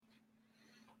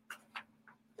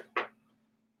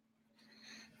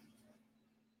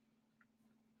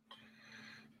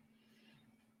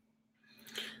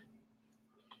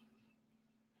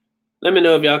Let me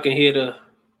know if y'all can hear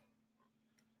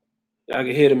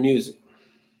the music.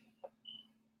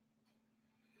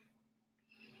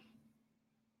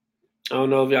 I don't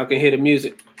know if y'all can hear the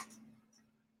music.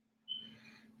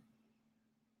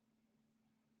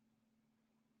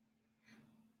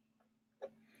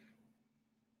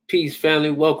 Peace,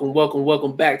 family.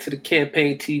 Welcome back to the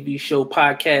Campaign TV Show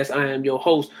podcast. I am your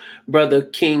host, Brother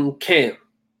King Cam.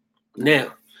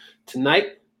 Now,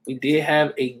 tonight we did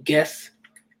have a guest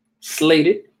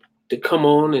slated to come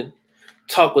on and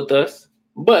talk with us,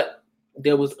 but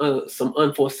there was some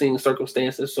unforeseen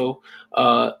circumstances, so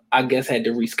I guess had to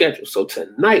reschedule. So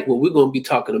tonight, what we're going to be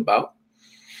talking about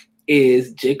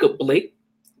is Jacob Blake,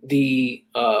 the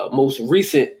most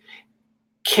recent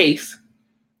case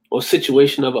or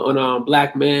situation of an unarmed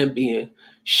black man being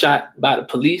shot by the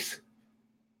police.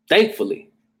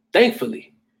 Thankfully,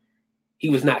 he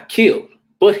was not killed,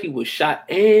 but he was shot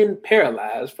and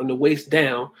paralyzed from the waist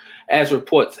down, as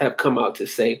reports have come out to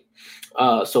say.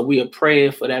 So we are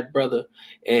praying for that brother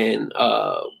and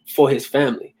for his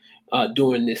family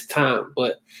during this time.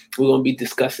 But we're going to be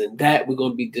discussing that. We're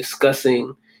going to be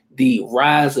discussing the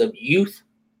rise of youth,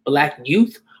 black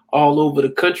youth all over the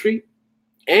country.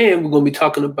 And we're going to be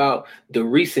talking about the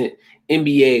recent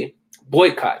NBA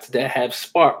boycotts that have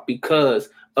sparked because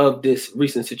of this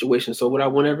recent situation. So what I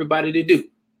want everybody to do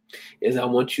is I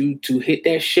want you to hit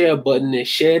that share button and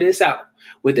share this out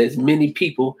with as many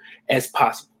people as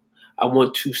possible. I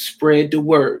want to spread the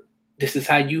word. This is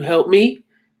how you help me,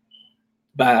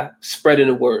 by spreading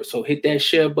the word. So hit that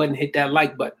share button, hit that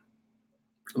like button,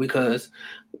 because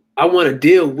I want to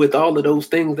deal with all of those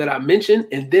things that I mentioned,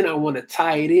 and then I want to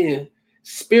tie it in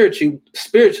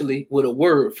spiritually with a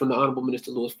word from the Honorable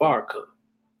Minister Louis Farrakhan.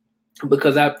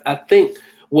 Because I think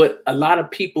what a lot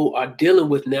of people are dealing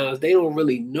with now is they don't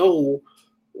really know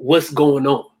what's going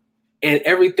on. And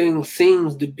everything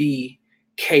seems to be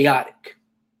chaotic.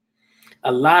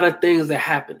 A lot of things are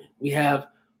happening. We have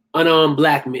unarmed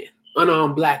black men,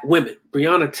 unarmed black women.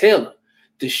 Breonna Taylor,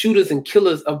 the shooters and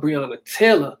killers of Breonna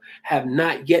Taylor have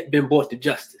not yet been brought to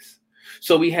justice.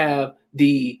 So we have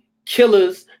the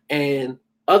killers and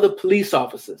other police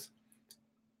officers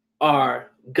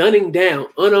are gunning down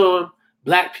unarmed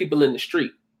black people in the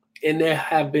street, and there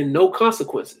have been no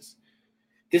consequences.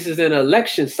 This is an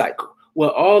election cycle where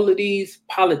all of these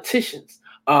politicians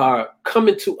are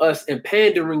coming to us and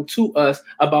pandering to us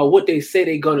about what they say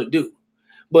they're going to do.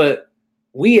 But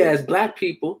we as black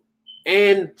people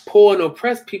and poor and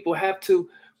oppressed people have to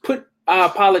put our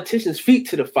politicians' feet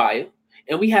to the fire,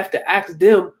 and we have to ask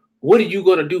them, what are you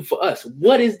going to do for us?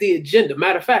 What is the agenda?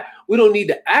 Matter of fact, we don't need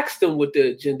to ask them what the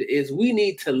agenda is. We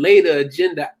need to lay the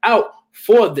agenda out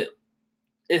for them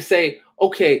and say,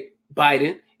 okay,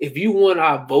 Biden, if you want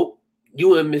our vote,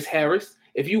 you and Ms. Harris,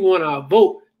 if you want our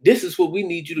vote, this is what we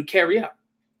need you to carry out.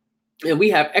 And we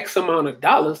have X amount of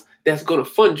dollars that's going to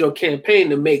fund your campaign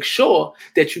to make sure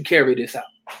that you carry this out.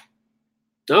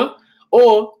 Huh?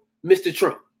 Or Mr.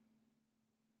 Trump,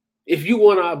 if you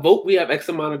want our vote, we have X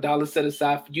amount of dollars set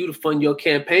aside for you to fund your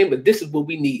campaign, but this is what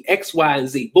we need, X, Y, and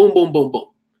Z. Boom, boom, boom, boom.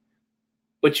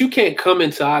 But you can't come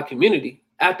into our community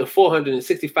after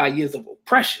 465 years of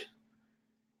oppression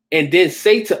and then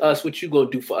say to us what you're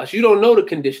going to do for us. You don't know the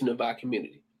condition of our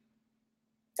community.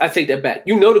 I take that back.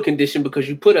 You know the condition because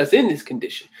you put us in this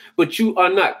condition, but you are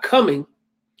not coming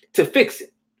to fix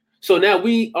it. So now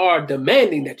we are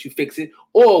demanding that you fix it,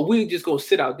 or we just going to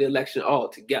sit out the election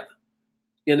altogether.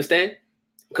 You understand?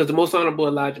 Because the Most Honorable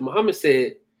Elijah Muhammad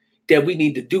said that we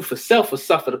need to do for self or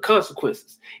suffer the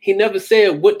consequences. He never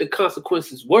said what the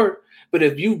consequences were, but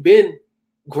if you've been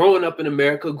growing up in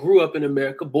America, grew up in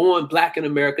America, born black in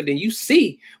America, then you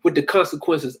see what the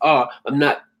consequences are of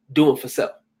not doing for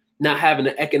self, not having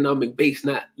an economic base,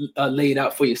 not laid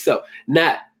out for yourself,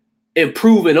 not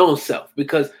improving on self,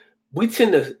 because we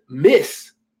tend to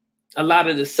miss a lot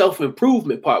of the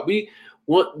self-improvement part. We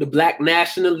want the black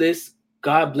nationalists,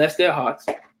 God bless their hearts,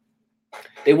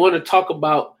 they want to talk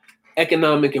about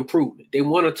economic improvement. They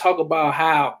want to talk about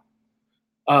how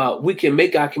we can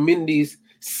make our communities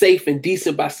safe and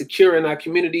decent by securing our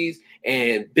communities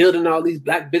and building all these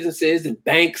black businesses and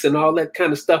banks and all that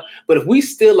kind of stuff. But if we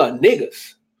still are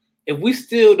niggas, if we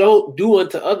still don't do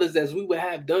unto others as we would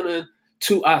have done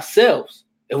unto ourselves,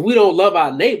 if we don't love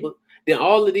our neighbor, then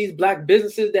all of these black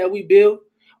businesses that we build,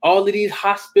 all of these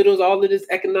hospitals, all of this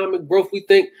economic growth we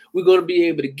think we're going to be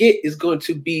able to get is going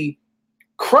to be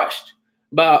crushed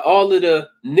by all of the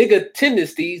Negro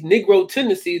tendencies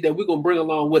that we're going to bring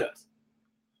along with us.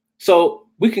 So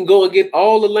we can go and get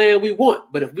all the land we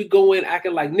want, but if we go in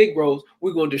acting like Negroes,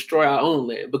 we're going to destroy our own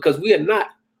land, because we are not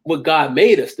what God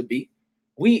made us to be.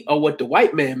 We are what the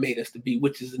white man made us to be,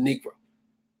 which is a Negro.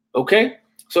 Okay?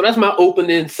 So that's my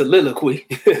opening soliloquy.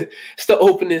 It's the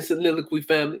opening soliloquy,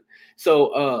 family.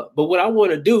 So, but what I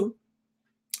want to do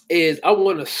is I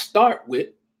want to start with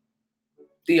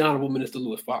the Honorable Minister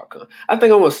Louis Farrakhan. I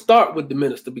think I want to start with the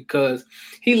minister because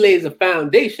he lays a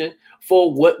foundation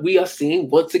for what we are seeing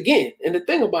once again. And the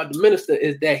thing about the minister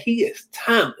is that he is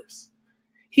timeless.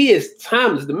 He is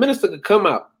timeless. The minister could come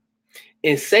out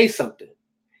and say something,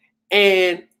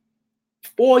 and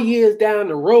 4 years down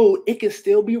the road, it can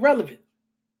still be relevant.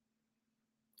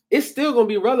 It's still going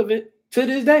to be relevant to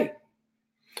this day.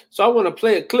 So I want to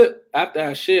play a clip after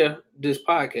I share this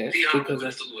podcast because I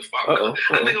think I'm gonna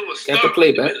got the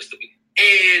playback.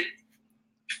 And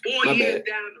 4 years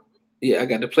down the road. Yeah, I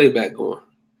got the playback going.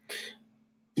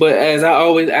 But as I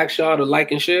always ask y'all to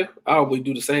like and share, I always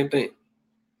do the same thing.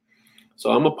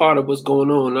 So I'm a part of what's going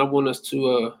on. And I want us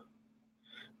to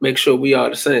make sure we are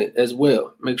the same as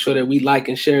well. Make sure that we like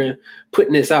and sharing,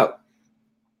 putting this out.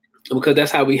 Because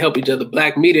that's how we help each other.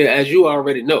 Black media, as you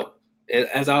already know,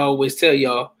 as I always tell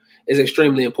y'all, is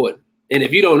extremely important. And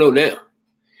if you don't know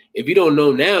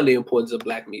now the importance of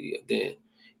black media, then,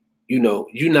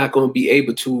 you're not going to be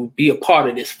able to be a part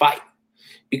of this fight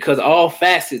because all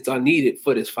facets are needed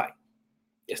for this fight.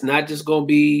 It's not just going to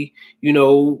be,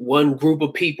 one group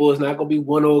of people. It's not going to be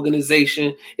one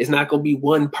organization. It's not going to be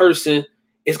one person.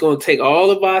 It's going to take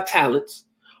all of our talents,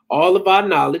 all of our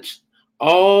knowledge,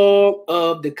 all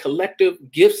of the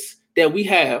collective gifts that we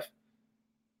have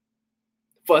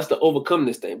for us to overcome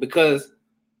this thing. Because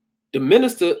the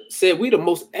minister said we the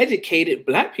most educated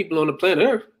black people on the planet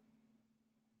Earth.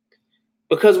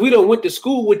 Because we don't went to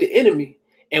school with the enemy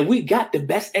and we got the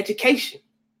best education.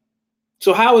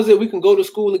 So how is it we can go to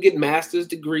school and get master's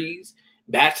degrees,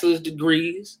 bachelor's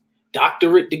degrees,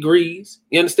 doctorate degrees?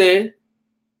 You understand?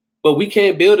 But we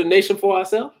can't build a nation for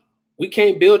ourselves. We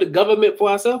can't build a government for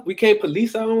ourselves. We can't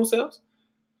police our own selves.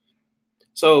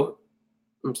 So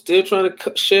I'm still trying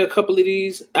to share a couple of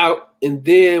these out. And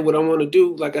then what I want to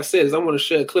do, like I said, is I want to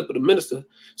share a clip of the minister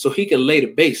so he can lay the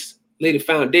base, lay the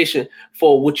foundation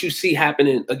for what you see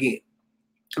happening again.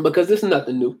 Because it's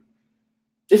nothing new.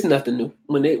 It's nothing new.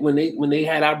 When they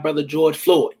had our brother George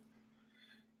Floyd,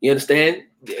 you understand?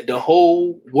 The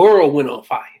whole world went on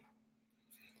fire.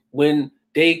 When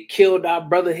they killed our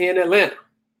brother here in Atlanta,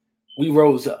 we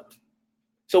rose up.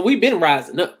 So we've been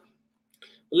rising up.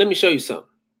 But let me show you something.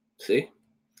 See?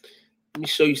 Let me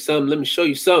show you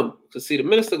something. Because see, the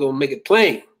minister gonna make it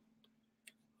plain.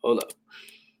 Hold up.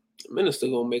 The minister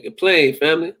gonna make it plain,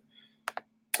 family.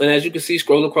 And as you can see,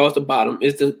 scroll across the bottom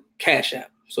is the Cash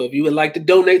App. So if you would like to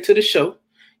donate to the show,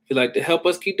 if you'd like to help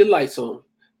us keep the lights on,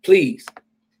 please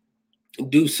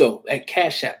do so at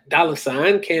Cash App,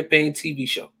 $ Campaign TV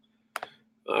Show.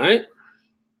 All right.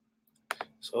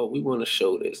 So we want to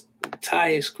show this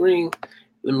entire screen.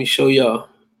 Let me show y'all.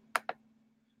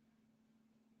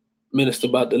 Minister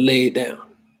about to lay it down.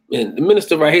 And the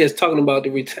minister right here is talking about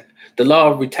the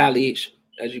law of retaliation,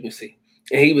 as you can see.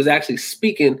 And he was actually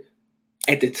speaking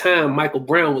at the time Michael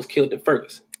Brown was killed in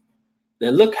Ferguson.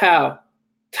 Now look how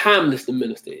timeless the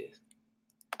minister is.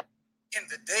 In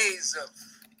the days of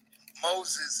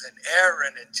Moses and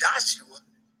Aaron and Joshua,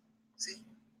 see,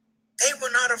 they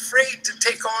were not afraid to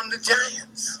take on the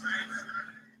giants.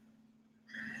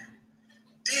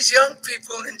 These young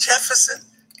people in Jefferson,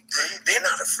 they're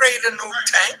not afraid of no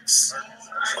tanks.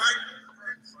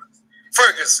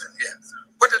 Ferguson, yes.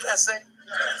 What did I say?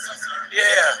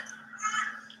 Yeah.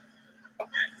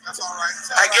 That's all right.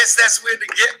 I guess that's where the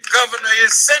governor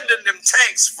is sending them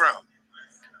tanks from.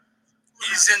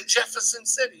 He's in Jefferson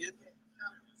City, isn't he?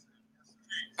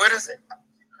 What is it?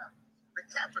 The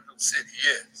capital city,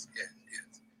 yes.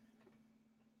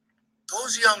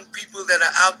 Those young people that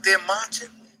are out there marching,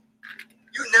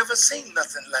 you never seen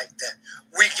nothing like that.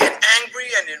 We get angry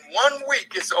and in 1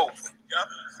 week it's over. Yep.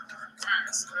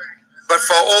 But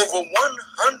for over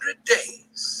 100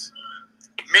 days,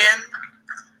 men,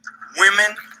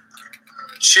 women,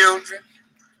 children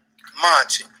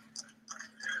marching.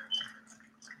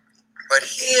 But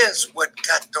here's what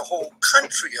got the whole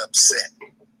country upset.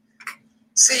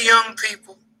 See, young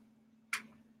people,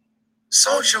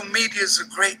 social media is a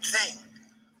great thing,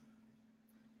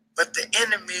 but the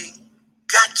enemy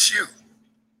got you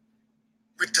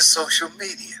with the social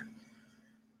media.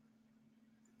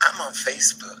 I'm on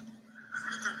Facebook,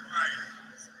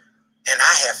 and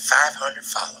I have 500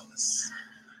 followers.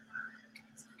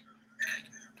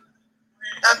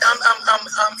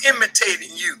 I'm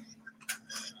imitating you.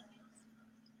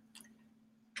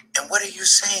 And what are you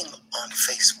saying on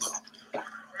Facebook?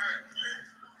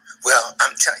 Well,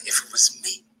 I'm telling you, if it was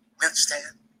me, you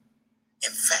understand?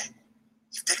 In fact,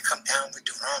 if they come down with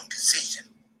the wrong decision,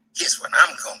 here's what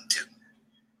I'm going to do.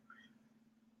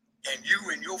 And you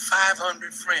and your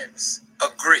 500 friends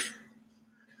agree.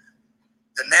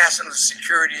 The National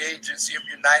Security Agency of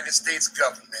the United States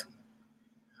government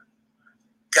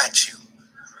got you.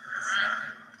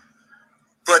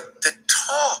 But the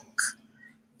talk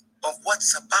of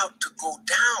what's about to go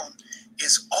down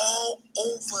is all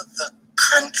over the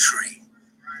country.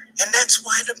 And that's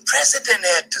why the president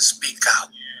had to speak out,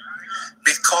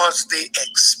 because they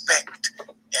expect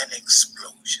an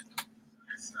explosion.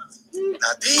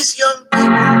 Now, these young people,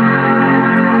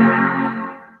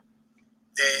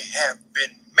 they have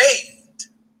been made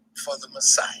for the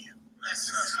Messiah.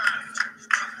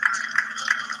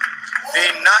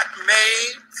 They're not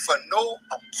made for no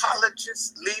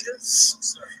apologist leaders.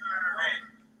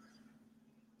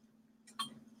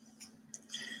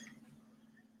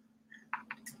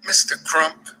 Mr.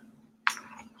 Crump,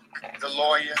 the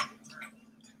lawyer,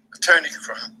 Attorney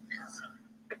Crump,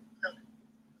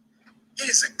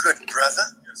 he's a good brother.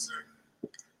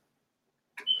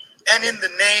 And in the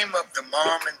name of the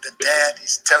mom and the dad,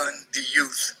 he's telling the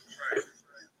youth,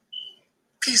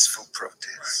 peaceful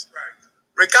protest.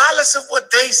 Regardless of what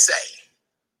they say,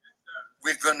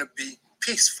 we're going to be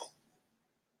peaceful.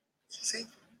 See?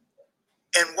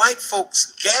 And white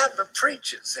folks gather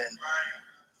preachers and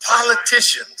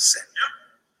politicians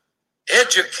and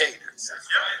educators.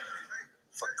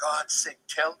 For God's sake,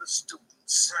 tell the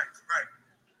students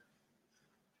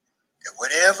that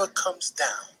whatever comes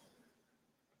down,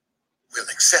 we'll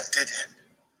accept it and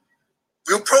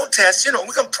we'll protest. You know,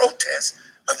 we're going to protest,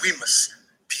 but we must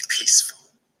be peaceful.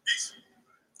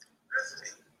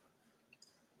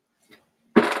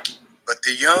 But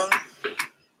the young,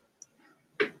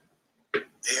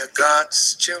 they are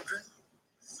God's children,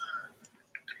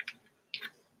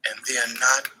 and they are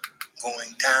not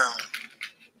going down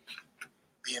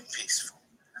being peaceful.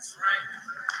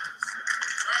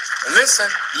 Listen,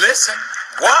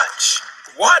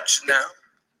 watch now,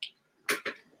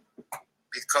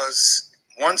 because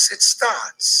once it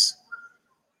starts,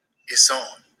 it's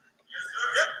on.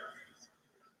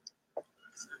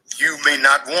 You may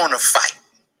not want to fight.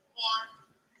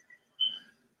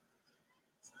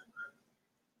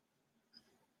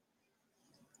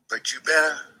 But you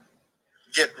better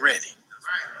get ready.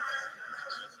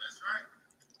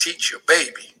 Teach your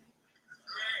baby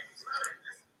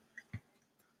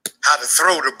how to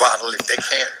throw the bottle if they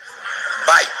can't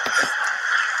bite.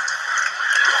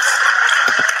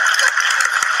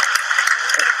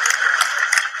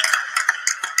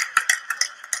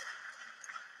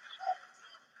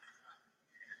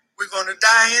 We're going to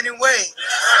die anyway.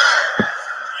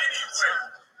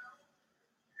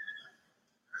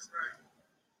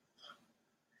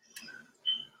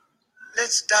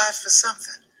 Let's die for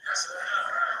something.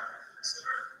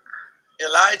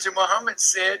 Elijah Muhammad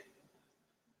said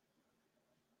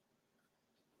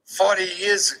 40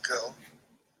 years ago,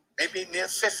 maybe near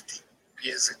 50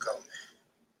 years ago,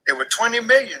 there were 20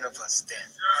 million of us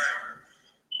then.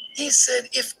 He said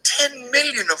if 10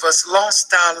 million of us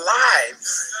lost our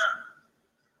lives,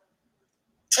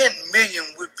 10 million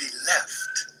would be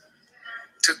left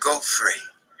to go free.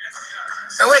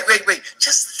 Now wait.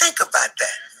 Just think about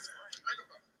that.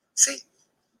 See,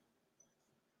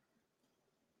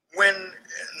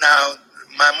 now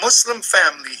my Muslim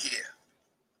family here,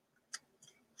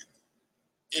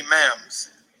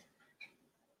 imams,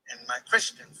 and my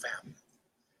Christian family,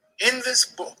 in this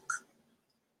book,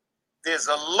 there's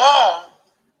a law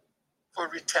for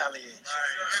retaliation.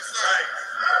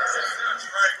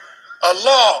 A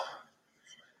law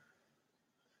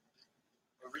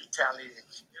for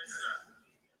retaliation.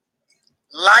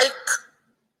 Like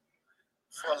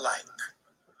for like.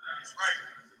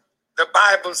 The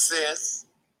Bible says,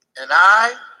 an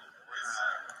eye,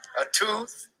 a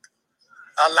tooth,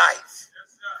 a life.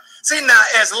 See now,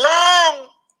 as long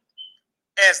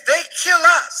as they kill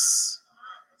us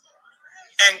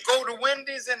and go to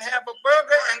Wendy's and have a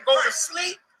burger and go to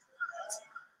sleep,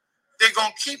 they're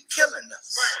going to keep killing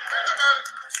us.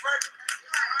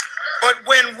 But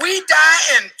when we die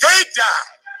and they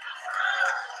die,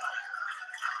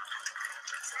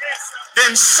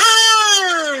 then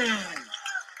soon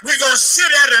we're going to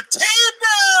sit at a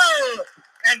table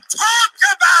and talk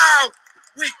about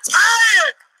we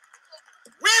tired.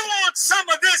 We want some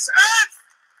of this earth.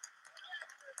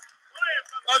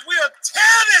 But we'll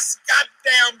tear this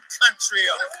goddamn country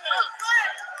up.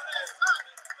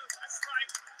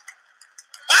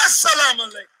 Assalamu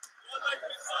alaikum.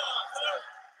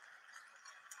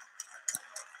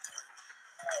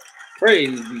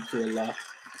 Praise be to Allah.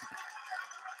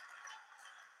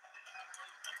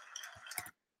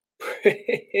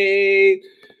 Praise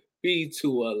be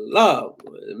to Allah.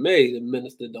 May the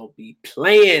minister don't be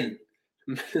playing.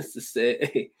 The minister said,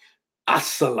 hey,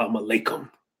 Assalamu alaikum.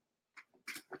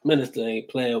 Minister ain't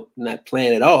playing, not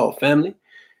playing at all, family.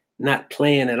 Not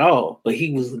playing at all. But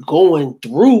he was going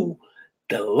through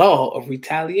the law of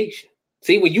retaliation.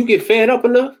 See, when you get fed up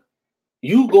enough,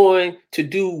 you going to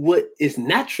do what is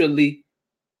naturally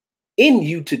in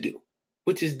you to do,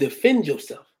 which is defend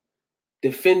yourself.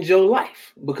 Defend your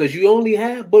life, because you only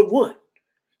have but one.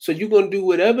 So you're going to do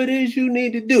whatever it is you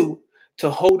need to do to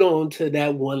hold on to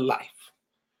that one life.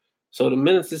 So the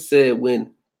minister said,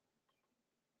 when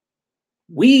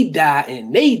we die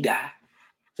and they die,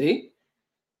 see,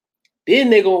 then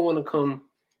they're going to want to come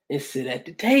and sit at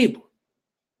the table.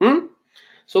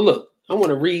 So look, I want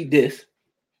to read this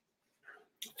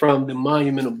from the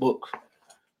monumental book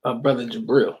of Brother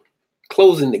Jabril,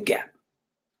 Closing the Gap.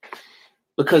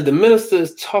 Because the minister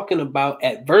is talking about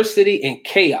adversity and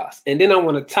chaos. And then I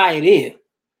want to tie it in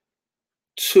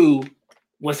to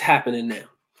what's happening now.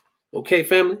 Okay,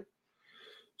 family?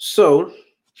 So,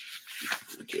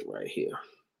 let me get right here.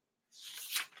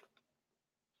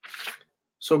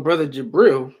 So, Brother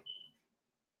Jabril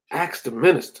asked the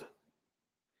minister,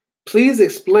 please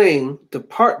explain the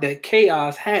part that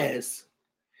chaos has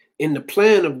in the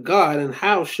plan of God and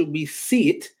how should we see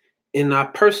it in our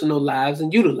personal lives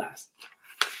and utilize it.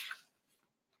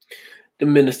 The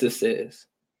minister says,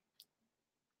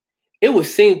 it would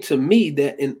seem to me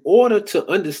that in order to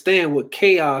understand what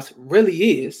chaos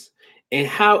really is and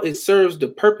how it serves the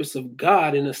purpose of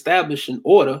God in establishing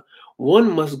order, one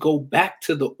must go back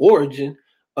to the origin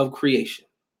of creation,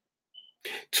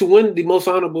 to when the most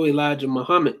honorable Elijah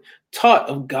Muhammad taught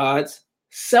of God's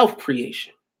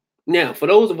self-creation. Now, for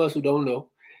those of us who don't know,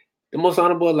 the most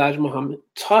honorable Elijah Muhammad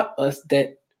taught us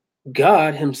that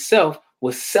God himself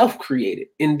was self-created.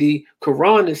 In the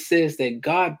Quran, it says that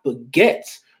God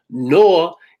begets,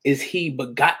 nor is he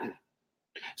begotten.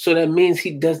 So that means he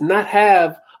does not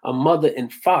have a mother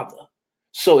and father.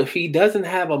 So if he doesn't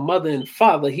have a mother and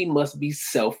father, he must be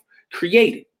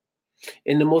self-created.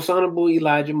 And the most honorable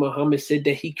Elijah Muhammad said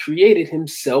that he created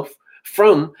himself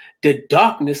from the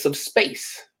darkness of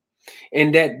space,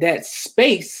 and that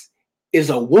space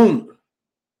is a womb.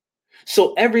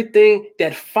 So everything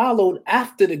that followed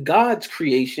after the God's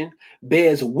creation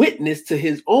bears witness to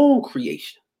his own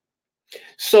creation.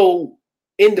 So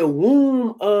in the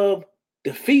womb of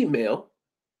the female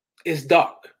is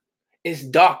dark. It's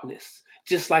darkness,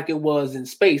 just like it was in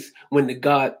space when the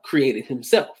God created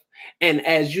himself. And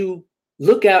as you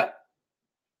look at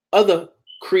other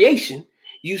creation,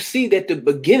 you see that the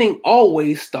beginning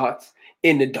always starts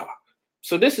in the dark.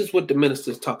 So this is what the minister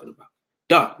is talking about.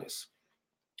 Darkness.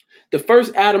 The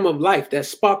first atom of life that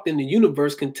sparked in the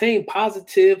universe contained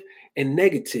positive and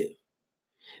negative.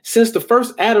 Since the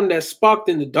first atom that sparked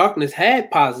in the darkness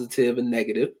had positive and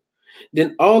negative,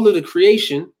 then all of the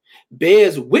creation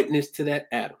bears witness to that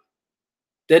atom.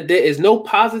 That there is no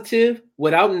positive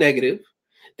without negative.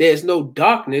 There is no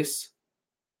darkness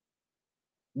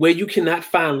where you cannot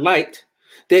find light.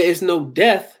 There is no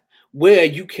death where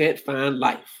you can't find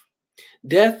life.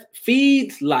 Death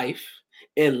feeds life,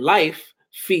 and life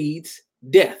feeds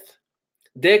death.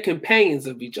 They're companions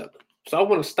of each other. So I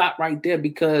want to stop right there,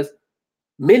 because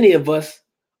many of us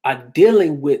are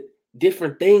dealing with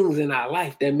different things in our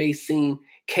life that may seem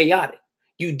chaotic.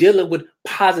 You dealing with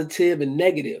positive and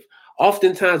negative.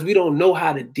 Oftentimes we don't know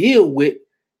how to deal with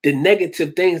the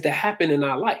negative things that happen in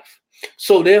our life.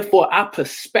 So therefore our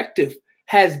perspective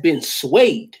has been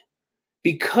swayed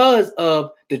because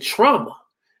of the trauma,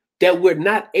 that we're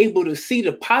not able to see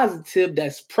the positive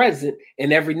that's present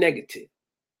in every negative.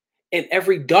 In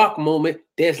every dark moment,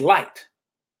 there's light.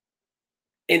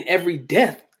 In every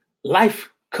death, life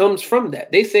comes from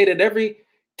that. They say that every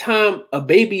time a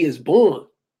baby is born,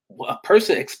 a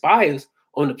person expires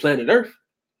on the planet Earth.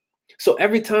 So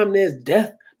every time there's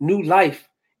death, new life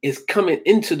is coming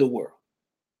into the world.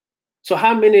 So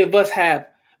how many of us have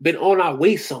been on our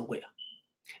way somewhere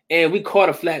and we caught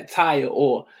a flat tire,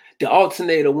 or the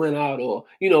alternator went out, or,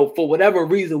 for whatever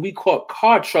reason, we caught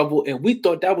car trouble and we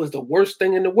thought that was the worst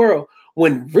thing in the world,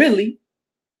 when really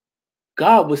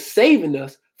God was saving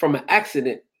us from an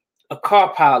accident, a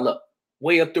car pile up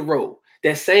way up the road.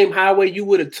 That same highway you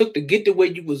would have took to get to where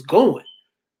you was going,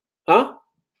 had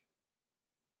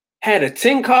a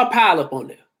 10-car pileup on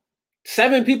there.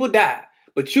 7 people died,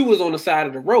 but you was on the side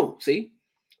of the road, see?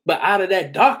 But out of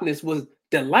that darkness was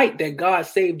the light that God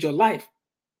saved your life,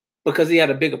 because he had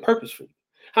a bigger purpose for you.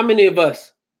 How many of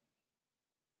us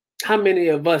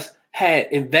had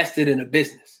invested in a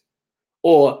business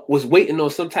or was waiting on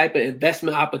some type of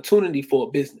investment opportunity for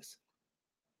a business?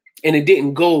 and it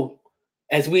didn't go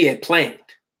as we had planned.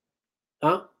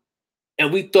 Huh?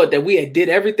 And we thought that we had did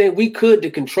everything we could to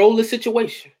control the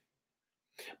situation.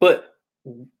 But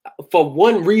for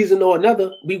one reason or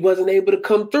another, we wasn't able to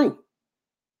come through.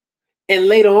 And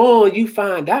later on, you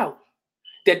find out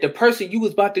that the person you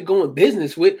was about to go in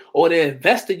business with, or the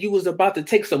investor you was about to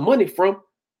take some money from,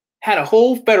 had a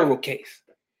whole federal case.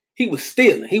 He was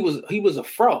stealing. He was a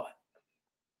fraud.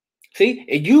 See,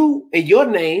 and you and your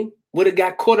name would have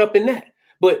got caught up in that.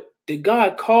 But did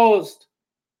God cause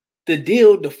the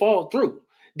deal to fall through,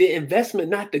 the investment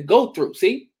not to go through?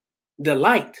 See, the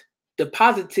light, the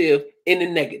positive and the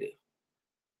negative.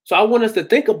 So I want us to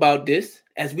think about this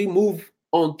as we move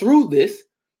on through this,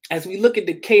 as we look at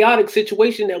the chaotic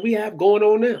situation that we have going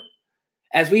on now,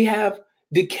 as we have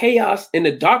the chaos and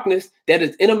the darkness that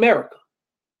is in America.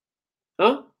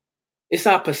 Huh? It's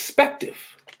our perspective.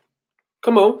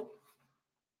 Come on.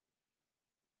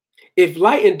 If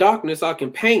light and darkness are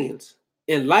companions,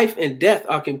 and life and death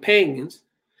are companions,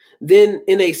 then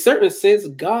in a certain sense,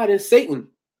 God and Satan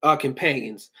are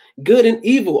companions. Good and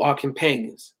evil are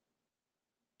companions.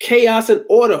 Chaos and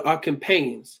order are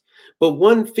companions. But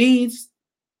one feeds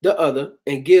the other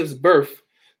and gives birth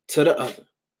to the other.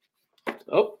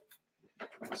 Oh,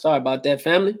 sorry about that,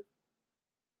 family.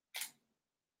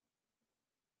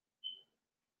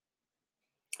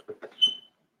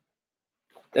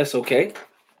 That's okay.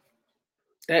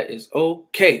 That is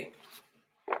okay.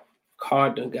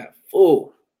 Card done got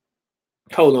full.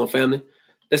 Hold on, family.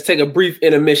 Let's take a brief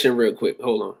intermission real quick.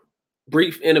 Hold on.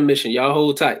 Brief intermission. Y'all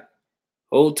hold tight.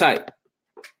 Hold tight.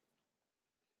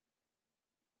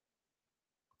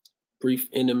 Brief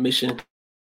intermission.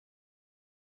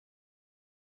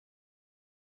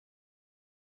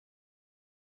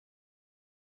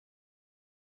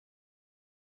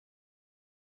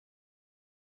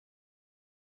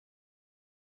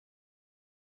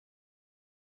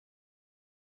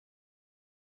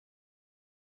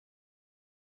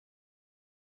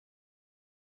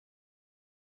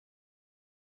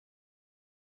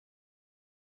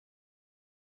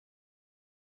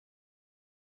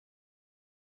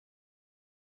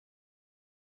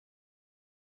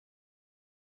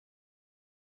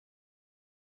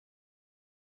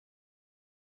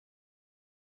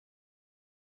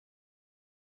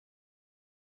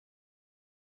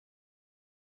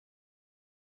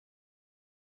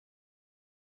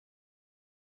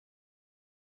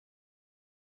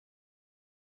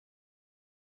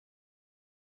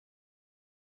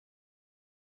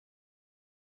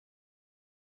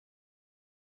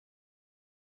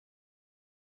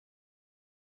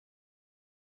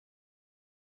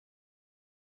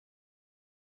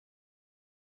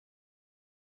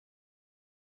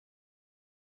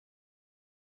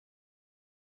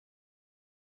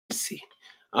 See.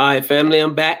 All right, family,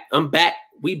 I'm back.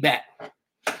 We back.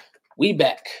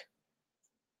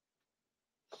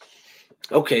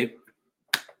 Okay.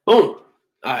 Boom. All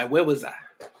right, where was I?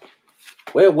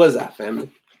 Family?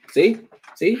 See?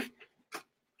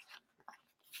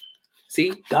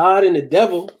 God and the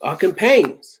devil are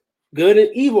companions. Good and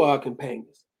evil are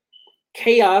companions.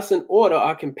 Chaos and order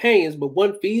are companions, but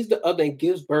one feeds the other and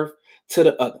gives birth to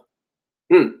the other.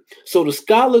 So the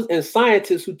scholars and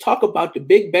scientists who talk about the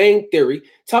Big Bang Theory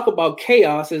talk about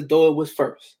chaos as though it was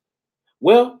first.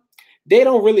 Well, they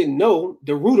don't really know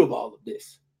the root of all of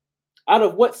this. Out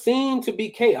of what seemed to be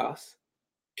chaos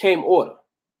came order.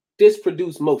 This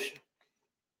produced motion.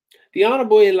 The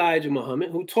Honorable Elijah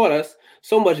Muhammad, who taught us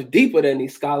so much deeper than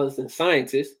these scholars and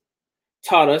scientists,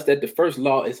 taught us that the first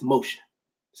law is motion.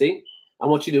 See, I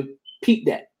want you to peep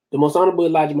that. The Most Honorable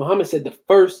Elijah Muhammad said the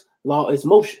first law is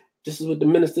motion. This is what the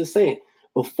minister is saying.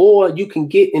 Before you can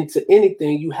get into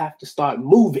anything, you have to start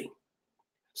moving.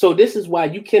 So this is why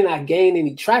you cannot gain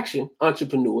any traction,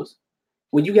 entrepreneurs,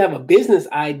 when you have a business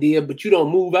idea, but you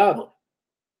don't move out on it.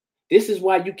 This is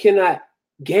why you cannot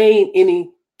gain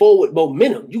any forward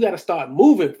momentum. You got to start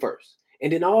moving first.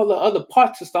 And then all the other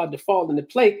parts will start to fall into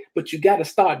play, but you got to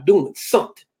start doing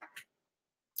something.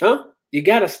 Huh? You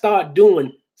got to start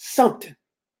doing something.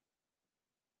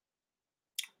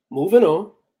 Moving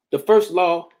on. The first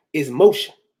law is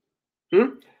motion.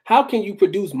 How can you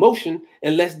produce motion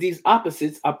unless these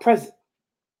opposites are present?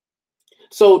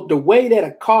 So the way that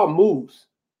a car moves,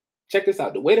 check this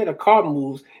out. The way that a car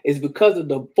moves is because of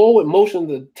the forward motion of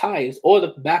the tires, or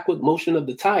the backward motion of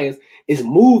the tires is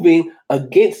moving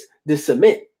against the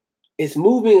cement. It's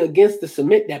moving against the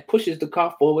cement that pushes the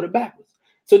car forward or backwards.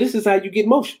 So this is how you get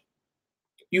motion.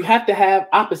 You have to have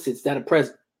opposites that are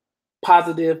present,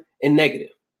 positive and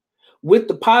negative. With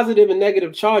the positive and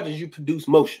negative charges, you produce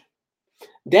motion.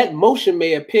 that motion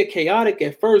may appear chaotic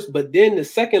at first, but then the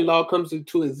second law comes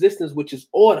into existence, which is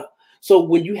order. So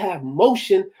when you have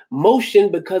motion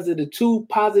because of the two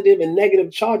positive and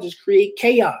negative charges create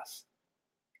chaos.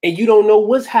 And you don't know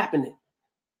what's happening.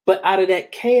 But out of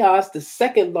that chaos, the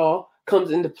second law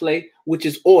comes into play, which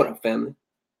is order, family.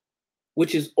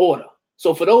 Which is order.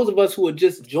 So for those of us who are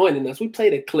just joining us, we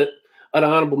played a clip of the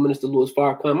Honorable Minister Louis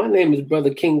Farrakhan. My name is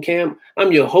Brother King Cam.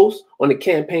 I'm your host on the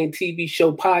Campaign TV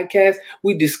Show podcast.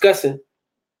 We discussing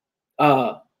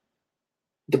the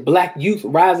black youth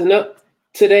rising up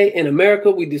today in America.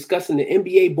 We discussing the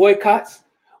NBA boycotts.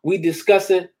 We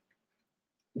discussing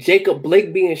Jacob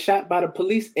Blake being shot by the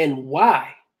police and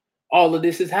why all of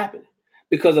this is happening.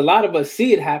 Because a lot of us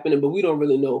see it happening, but we don't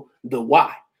really know the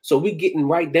why. So we getting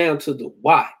right down to the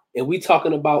why. And we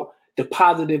talking about the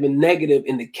positive and negative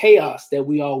and the chaos that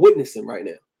we are witnessing right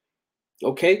now.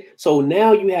 Okay, so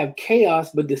now you have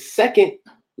chaos, but the second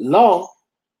law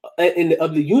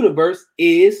of the universe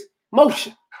is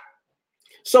motion.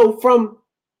 So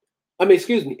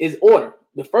is order.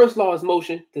 The first law is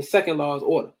motion. The second law is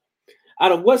order.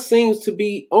 Out of what seems to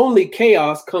be only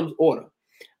chaos comes order.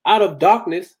 Out of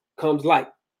darkness comes light.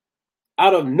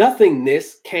 Out of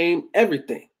nothingness came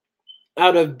everything.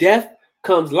 Out of death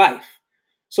comes life.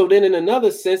 So then in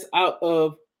another sense, out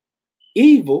of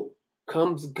evil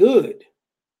comes good.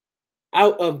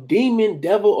 Out of demon,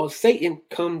 devil, or Satan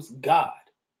comes God.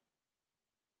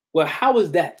 Well, how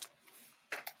is that?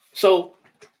 So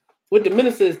what the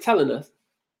minister is telling us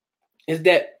is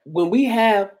that when we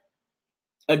have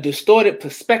a distorted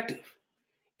perspective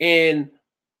and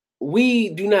we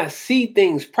do not see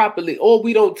things properly, or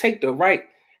we don't take the right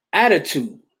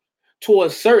attitude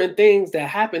towards certain things that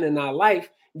happen in our life,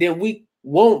 then we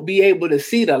won't be able to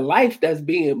see the life that's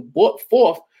being brought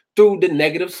forth through the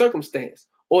negative circumstance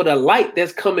or the light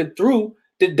that's coming through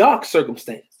the dark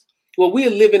circumstance. Well, we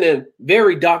are living in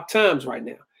very dark times right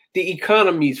now. The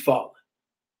economy is falling.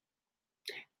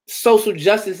 Social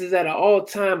justice is at an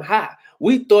all-time high.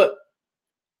 We thought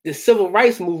the civil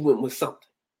rights movement was something.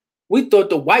 We thought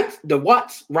the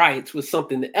Watts riots was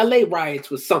something. The LA riots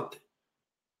was something.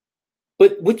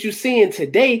 But what you're seeing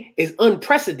today is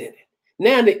unprecedented.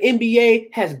 Now the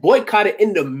NBA has boycotted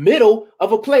in the middle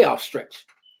of a playoff stretch.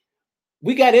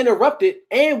 We got interrupted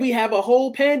and we have a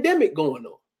whole pandemic going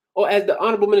on. Or as the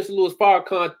Honorable Minister Louis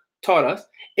Farrakhan taught us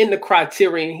in the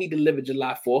criterion he delivered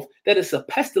July 4th, that it's a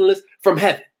pestilence from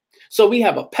heaven. So we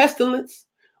have a pestilence,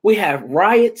 we have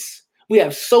riots, we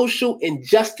have social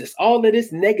injustice, all of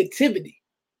this negativity,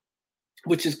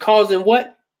 which is causing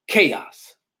what?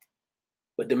 Chaos.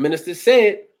 But the minister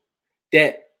said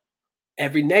that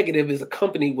every negative is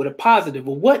accompanied with a positive.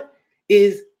 Well, what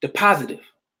is the positive?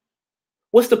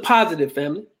 What's the positive,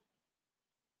 family?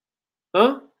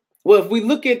 Well, if we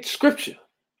look at scripture,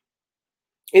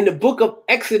 in the book of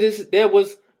Exodus, there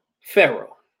was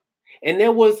Pharaoh. And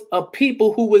there was a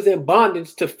people who was in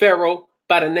bondage to Pharaoh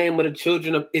by the name of the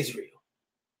children of Israel.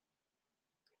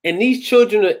 And these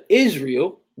children of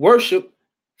Israel worship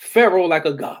Pharaoh like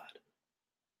a god.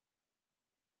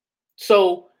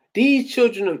 So these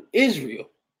children of Israel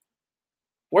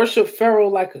worship Pharaoh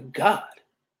like a god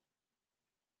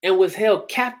and was held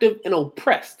captive and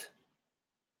oppressed.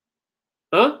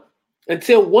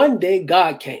 Until one day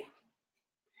God came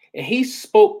and he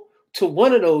spoke to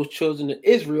one of those children of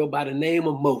Israel by the name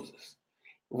of Moses,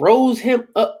 rose him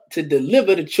up to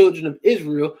deliver the children of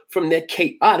Israel from their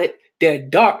chaotic, their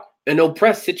dark and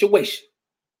oppressed situation.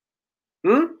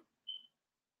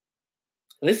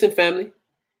 Listen, family,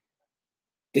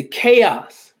 the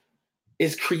chaos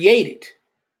is created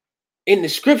in the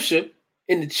scripture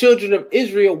in the children of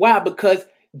Israel. Why? Because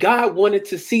God wanted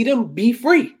to see them be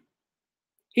free.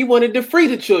 He wanted to free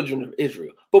the children of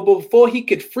Israel. But before he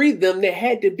could free them, there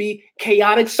had to be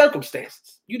chaotic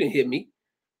circumstances. You didn't hear me.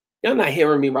 Y'all not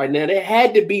hearing me right now. There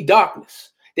had to be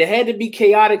darkness. There had to be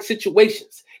chaotic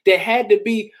situations. There had to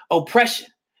be oppression.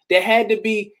 There had to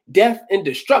be death and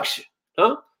destruction.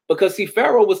 Because see,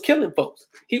 Pharaoh was killing folks.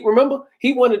 He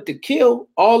wanted to kill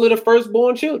all of the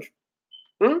firstborn children.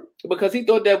 Because he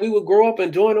thought that we would grow up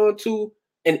and join on to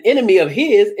an enemy of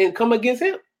his and come against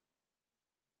him.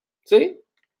 See?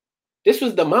 This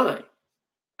was the mind.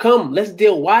 Come, let's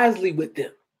deal wisely with them.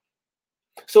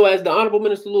 So as the Honorable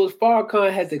Minister Louis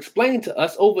Farrakhan has explained to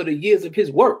us over the years of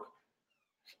his work,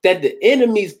 that the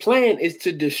enemy's plan is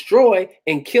to destroy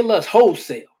and kill us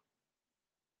wholesale.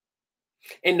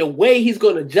 And the way he's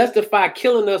going to justify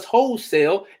killing us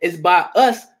wholesale is by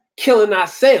us killing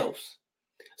ourselves.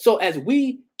 So as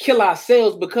we kill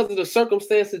ourselves because of the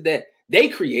circumstances that they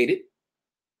created,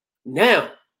 now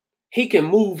he can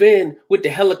move in with the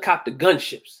helicopter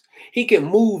gunships. He can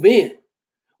move in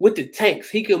with the tanks.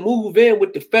 He can move in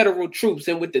with the federal troops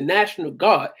and with the National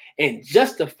Guard and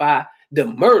justify the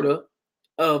murder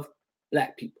of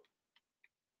Black people.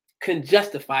 Can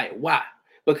justify it. Why?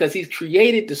 Because he's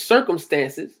created the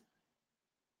circumstances.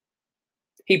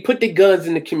 He put the guns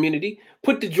in the community,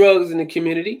 put the drugs in the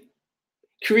community,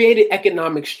 created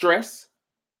economic stress.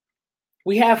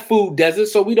 We have food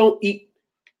deserts, so we don't eat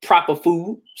proper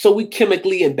food, so we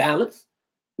chemically imbalanced.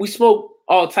 We smoke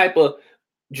all type of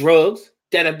drugs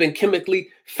that have been chemically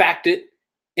factored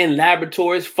in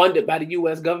laboratories funded by the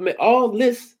U.S. government. All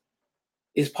this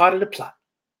is part of the plot.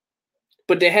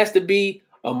 But there has to be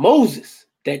a Moses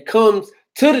that comes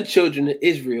to the children of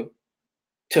Israel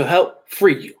to help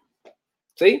free you.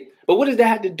 See? But what does that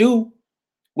have to do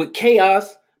with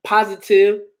chaos,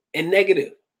 positive, and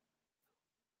negative?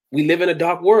 We live in a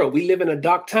dark world. We live in a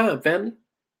dark time, family.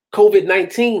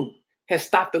 COVID-19 has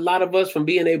stopped a lot of us from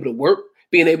being able to work,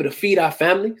 being able to feed our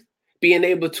families, being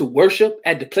able to worship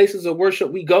at the places of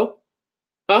worship we go.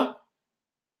 Huh?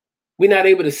 We're not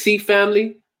able to see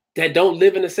family that don't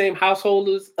live in the same household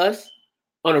as us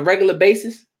on a regular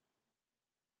basis.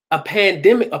 A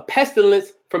pandemic, a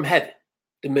pestilence from heaven,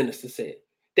 the minister said,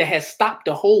 that has stopped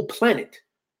the whole planet.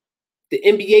 The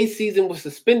NBA season was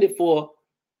suspended for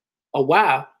a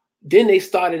while. Then they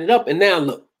started it up. And now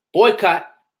look, boycott.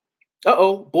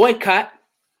 Boycott.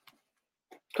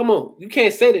 Come on. You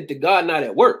can't say that the God not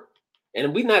at work.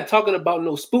 And we're not talking about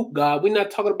no spook God. We're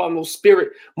not talking about no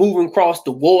spirit moving across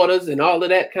the waters and all of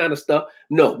that kind of stuff.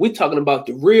 No, we're talking about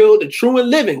the real, the true and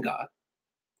living God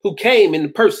who came in the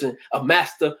person of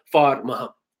Master Fard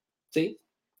Muhammad. See,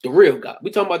 the real God.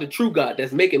 We're talking about the true God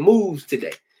that's making moves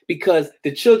today because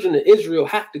the children of Israel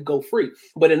have to go free.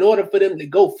 But in order for them to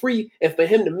go free and for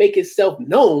him to make himself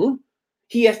known,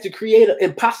 he has to create an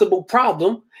impossible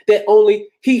problem that only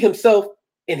he himself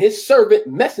and his servant,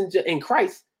 messenger in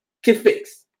Christ can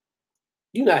fix.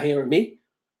 You're not hearing me.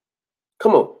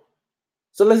 Come on.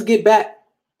 So let's get back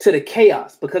to the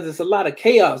chaos because there's a lot of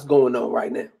chaos going on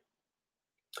right now.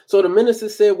 So the minister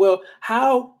said, well,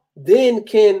 how then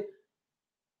can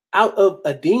out of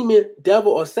a demon,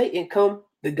 devil, or Satan come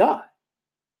the God?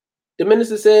 The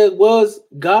minister said, was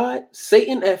God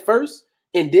Satan at first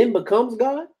and then becomes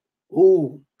God?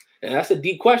 Ooh, and that's a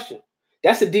deep question.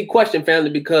 That's a deep question, family,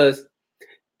 because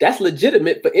that's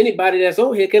legitimate for anybody that's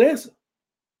on here can answer.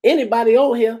 Anybody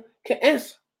on here can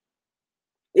answer.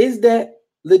 Is that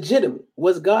legitimate?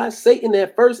 Was God Satan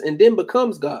at first and then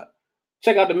becomes God?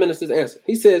 Check out the minister's answer.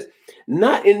 He says,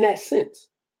 not in that sense.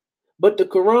 But the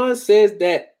Quran says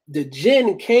that the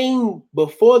jinn came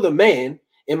before the man,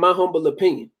 in my humble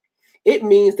opinion. It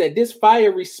means that this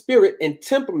fiery spirit and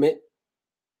temperament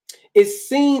is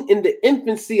seen in the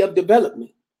infancy of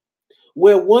development,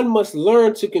 where one must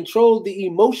learn to control the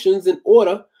emotions in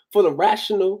order for the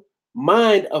rational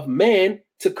mind of man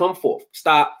to come forth.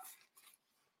 Stop.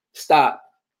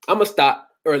 I'm going to stop,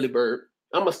 early bird.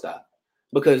 I'm going to stop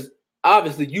because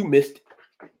obviously you missed it.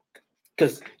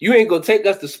 Because you ain't going to take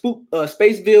us to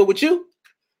Spaceville with you,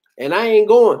 and I ain't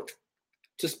going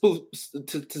to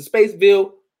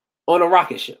Spaceville on a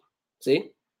rocket ship.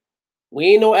 See? We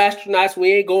ain't no astronauts.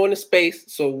 We ain't going to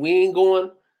space, so we ain't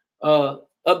going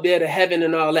up there to heaven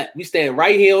and all that. We stand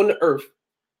right here on the earth,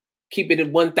 keep it at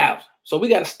 1,000. So we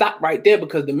got to stop right there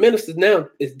because the minister now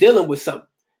is dealing with something.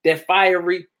 That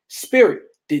fiery spirit,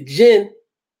 the jinn,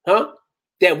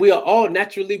 that we are all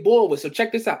naturally born with. So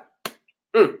check this out.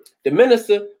 The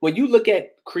minister, when you look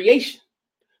at creation,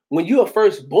 when you are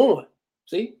first born,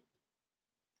 see,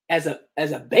 as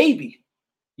a baby,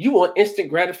 you want instant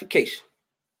gratification.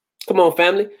 Come on,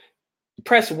 family.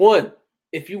 Press 1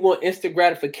 if you want instant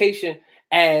gratification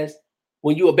as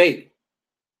when you're a baby.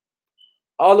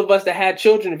 All of us that had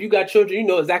children, if you got children, you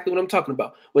know exactly what I'm talking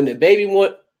about. When the baby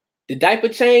want the diaper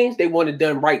change, they want it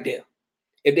done right there.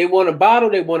 If they want a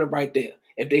bottle, they want it right there.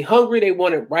 If they're hungry, they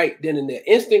want it right then and there.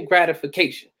 Instant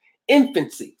gratification.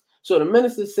 Infancy. So the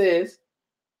minister says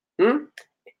that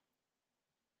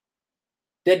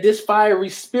this fiery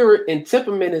spirit and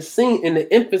temperament is seen in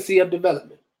the infancy of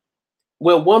development,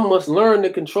 where one must learn to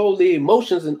control the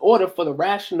emotions in order for the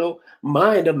rational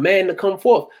mind of man to come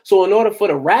forth. So in order for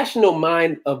the rational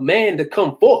mind of man to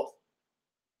come forth,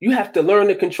 you have to learn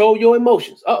to control your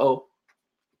emotions.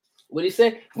 What he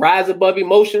said? Rise above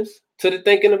emotions to the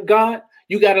thinking of God.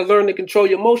 You got to learn to control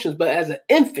your emotions. But as an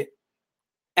infant,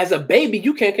 as a baby,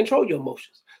 you can't control your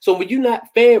emotions. So when you're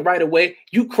not fed right away,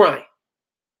 you crying.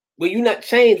 When you're not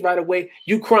changed right away,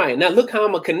 you crying. Now look how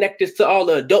I'm going to connect this to all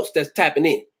the adults that's tapping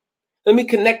in. Let me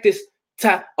connect this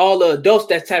to all the adults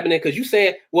that's tapping in because you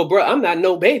saying, well, bro, I'm not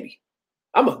no baby.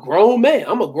 I'm a grown man.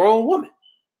 I'm a grown woman.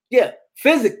 Yeah,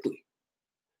 physically.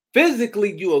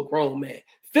 Physically, you a grown man.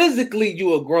 Physically,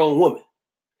 you a grown woman.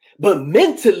 But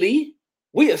mentally,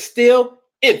 we are still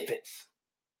infants.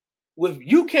 If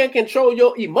you can't control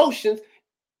your emotions,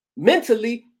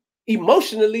 mentally,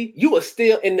 emotionally, you are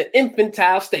still in the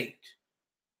infantile stage.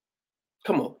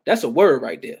 Come on, that's a word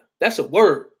right there. That's a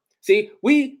word. See,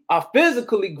 we are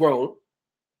physically grown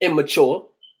and mature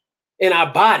in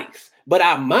our bodies, but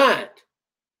our mind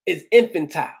is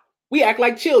infantile. We act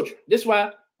like children. That's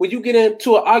why when you get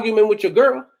into an argument with your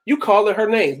girl, you calling her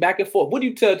names back and forth. What do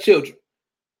you tell children?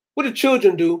 What do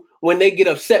children do when they get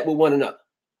upset with one another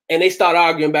and they start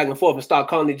arguing back and forth and start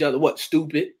calling each other what?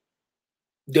 Stupid,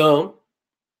 dumb,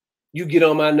 you get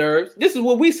on my nerves. This is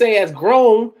what we say as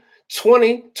grown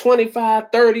 20, 25,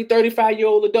 30,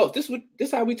 35-year-old adults. This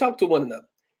is how we talk to one another.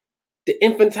 The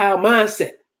infantile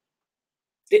mindset.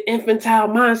 The infantile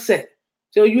mindset.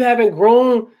 So you haven't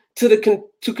grown to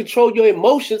control your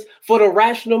emotions for the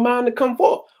rational mind to come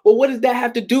forth. Well, what does that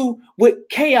have to do with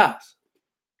chaos?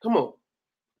 Come on.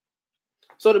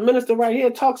 So the minister right here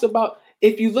talks about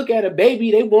if you look at a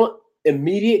baby, they want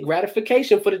immediate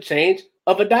gratification for the change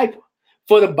of a diaper,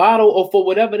 for the bottle, or for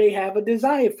whatever they have a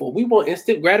desire for. We want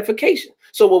instant gratification.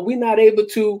 So when we're not able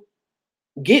to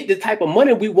get the type of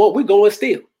money we want, we go and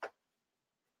steal.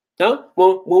 No?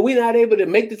 When we're not able to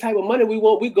make the type of money we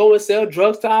want, we go and sell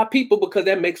drugs to our people because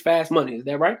that makes fast money. Is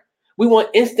that right? We want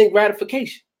instant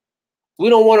gratification. We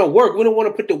don't want to work. We don't want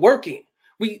to put the work in.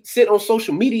 We sit on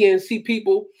social media and see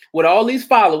people with all these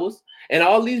followers and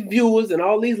all these viewers and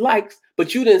all these likes,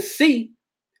 but you didn't see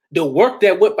the work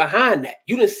that went behind that.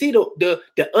 You didn't see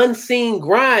the unseen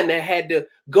grind that had to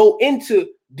go into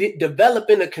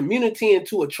developing a community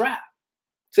into a tribe.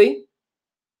 See?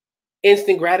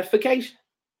 Instant gratification.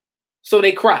 So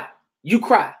they cry. You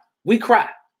cry. We cry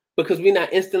because we're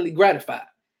not instantly gratified.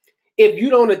 If you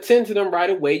don't attend to them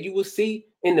right away, you will see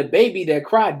in the baby that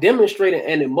cry demonstrating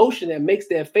an emotion that makes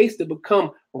their face to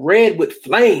become red with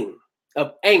flame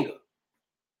of anger.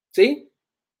 See?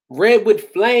 Red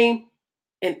with flame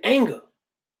and anger.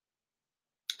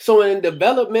 So in the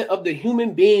development of the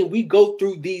human being, we go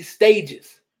through these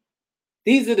stages.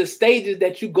 These are the stages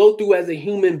that you go through as a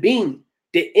human being.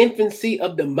 The infancy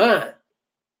of the mind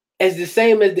is the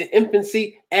same as the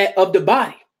infancy of the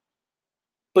body.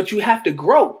 But you have to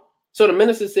grow. So the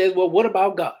minister says, well, what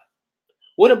about God?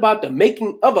 What about the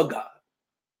making of a God?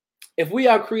 If we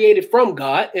are created from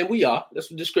God, and we are, that's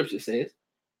what the scripture says,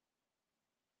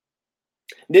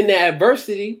 then the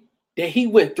adversity that he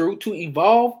went through to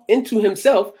evolve into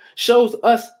himself shows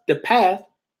us the path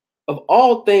of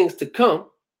all things to come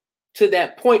to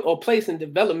that point or place in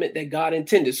development that God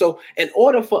intended. So in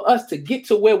order for us to get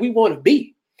to where we want to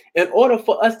be, in order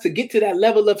for us to get to that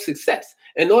level of success,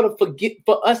 in order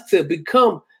for us to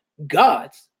become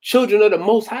God's children of the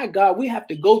Most High God, we have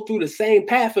to go through the same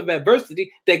path of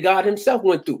adversity that God himself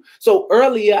went through. So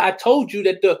earlier, I told you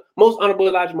that the most honorable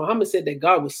Elijah Muhammad said that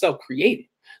God was self-created.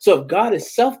 So if God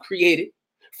is self-created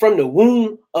from the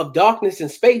womb of darkness and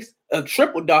space, of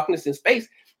triple darkness and space,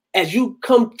 as you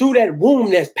come through that womb,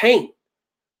 there's pain.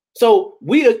 So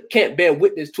we can't bear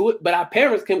witness to it, but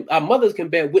our mothers can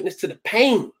bear witness to the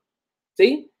pain.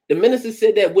 See, the minister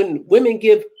said that when women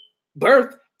give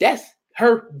birth, that's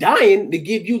her dying to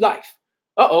give you life.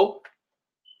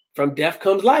 From death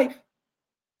comes life.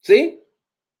 See?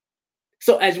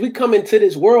 So as we come into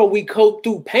this world, we go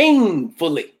through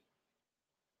painfully.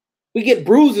 We get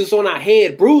bruises on our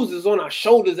head, bruises on our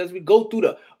shoulders as we go through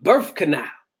the birth canal.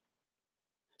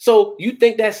 So you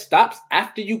think that stops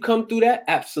after you come through that?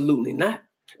 Absolutely not.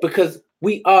 Because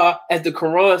we are, as the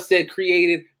Quran said,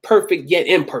 created perfect yet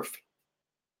imperfect.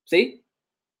 See?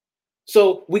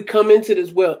 So we come into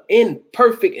this world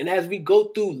imperfect, and as we go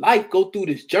through life, go through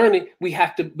this journey, we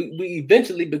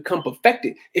eventually become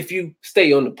perfected if you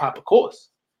stay on the proper course.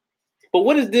 But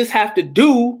what does this have to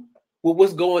do with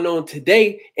what's going on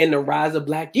today and the rise of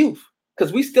Black youth?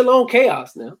 Because we still on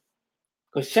chaos now.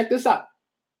 Because check this out.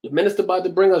 The minister about to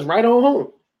bring us right on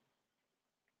home.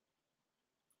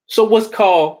 So what's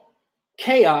called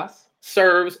chaos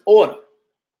serves order.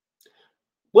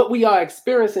 What we are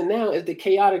experiencing now is the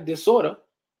chaotic disorder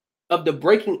of the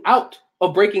breaking out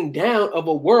or breaking down of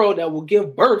a world that will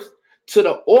give birth to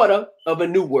the order of a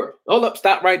new world. Hold up,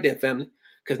 stop right there, family.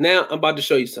 Because now I'm about to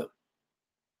show you something.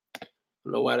 I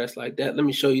don't know why that's like that. Let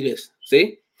me show you this.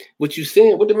 See? What you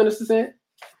seeing, what the minister said?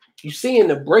 You seeing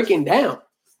the breaking down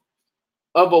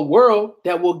of a world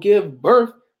that will give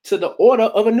birth to the order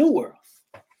of a new world.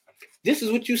 This is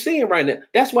what you're seeing right now.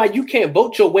 That's why you can't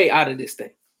vote your way out of this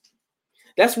thing.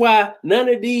 That's why none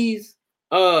of these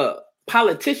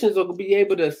politicians are going to be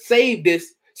able to save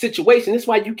this situation. That's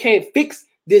why you can't fix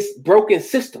this broken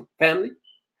system, family.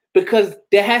 because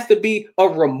there has to be a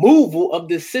removal of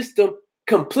the system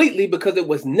completely because it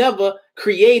was never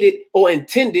created or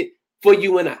intended for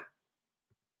you and I.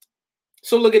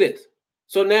 So look at this.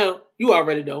 So now you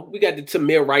already know we got the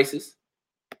Tamir Rices,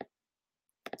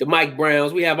 the Mike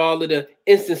Browns. We have all of the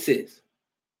instances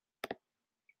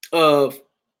of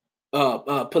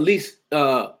police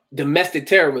domestic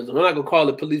terrorism. I'm not gonna call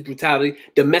it police brutality,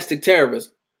 domestic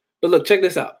terrorism. But look, check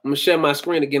this out. I'm gonna share my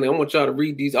screen again. I want y'all to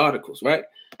read these articles, right?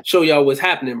 Show y'all what's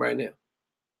happening right now.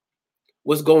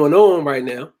 What's going on right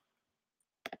now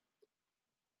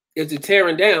is the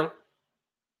tearing down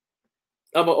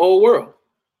of an old world.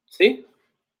 See?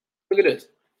 Look at this.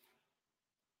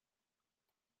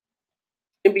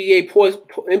 NBA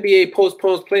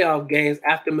postpones playoff games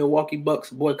after Milwaukee Bucks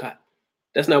boycott.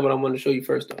 That's not what I want to show you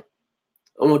first, though.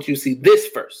 I want you to see this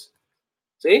first.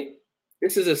 See?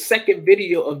 This is a second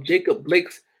video of Jacob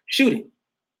Blake's shooting.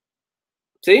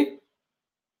 See?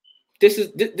 This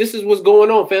is what's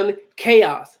going on, family.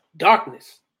 Chaos,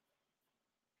 darkness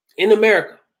in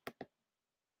America.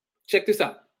 Check this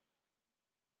out.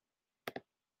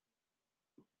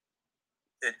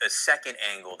 A second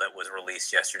angle that was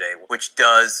released yesterday, which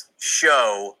does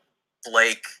show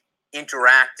Blake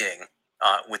interacting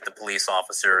with the police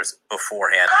officers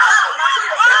beforehand.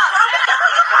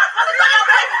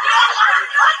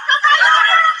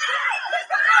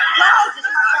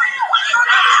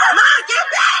 Mom, get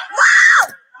back!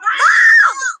 Mom!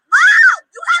 Mom!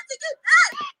 You have to get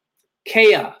back!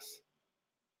 Chaos.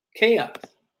 Chaos.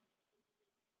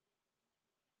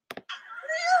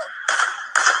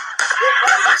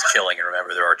 It's chilling, and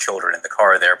remember, there are children in the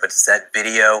car there, but does that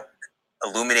video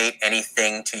illuminate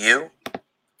anything to you?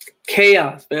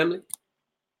 Chaos, family.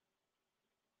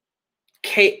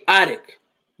 Chaotic.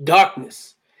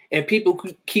 Darkness. And people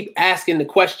keep asking the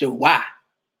question, why?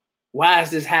 Why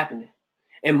is this happening?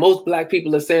 And most black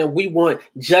people are saying, we want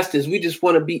justice. We just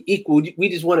want to be equal. We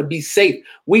just want to be safe.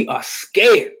 We are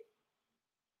scared.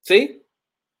 See?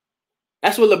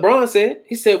 That's what LeBron said.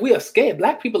 He said, we are scared.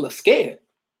 Black people are scared.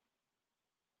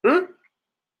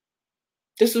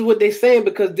 This is what they're saying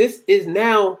because this is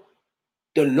now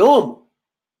the normal.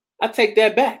 I take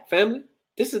that back, family.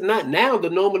 This is not now the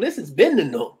normal. This has been the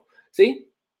normal. See?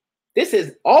 This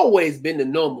has always been the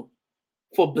normal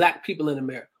for black people in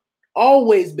America.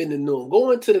 Always been the norm.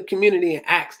 Go into the community and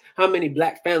ask how many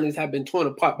black families have been torn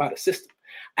apart by the system.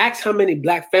 Ask how many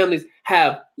black families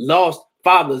have lost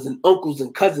fathers and uncles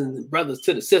and cousins and brothers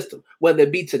to the system, whether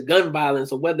it be to gun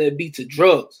violence or whether it be to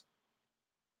drugs.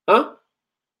 Huh?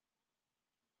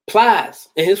 Plies,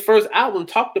 in his first album,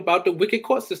 talked about the wicked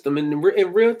court system in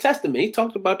Real Testament. He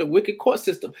talked about the wicked court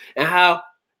system and how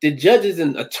the judges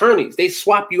and attorneys, they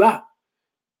swap you out.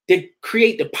 They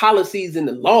create the policies and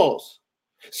the laws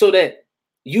so that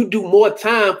you do more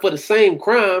time for the same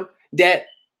crime that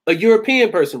a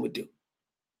European person would do.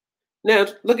 Now,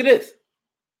 look at this.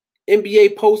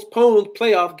 NBA postpones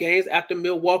playoff games after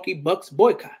Milwaukee Bucks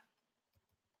boycott.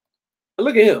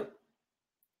 Look at him.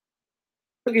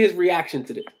 Look at his reaction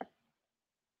to this.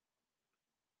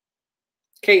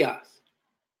 Chaos.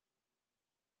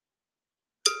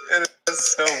 It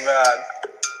is so bad.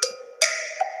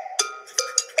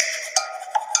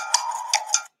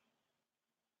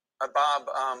 Bob,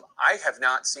 I have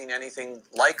not seen anything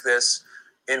like this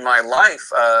in my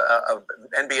life. An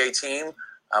NBA team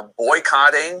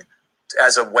boycotting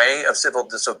as a way of civil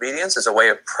disobedience, as a way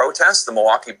of protest, the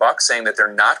Milwaukee Bucks saying that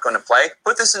they're not going to play.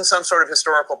 Put this in some sort of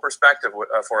historical perspective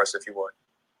for us, if you would.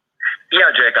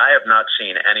 Yeah, Jake, I have not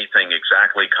seen anything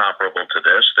exactly comparable to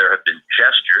this. There have been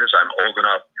gestures. I'm old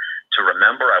enough to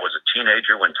remember. I was a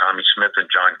teenager when Tommy Smith and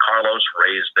John Carlos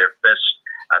raised their fists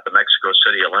at the Mexico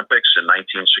City Olympics in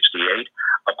 1968.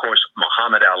 Of course,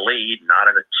 Muhammad Ali,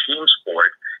 not in a team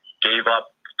sport, gave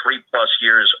up 3+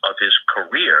 years of his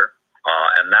career,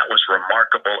 and that was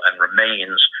remarkable and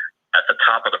remains at the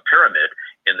top of the pyramid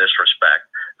in this respect.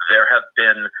 There have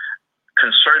been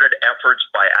concerted efforts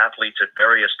by athletes at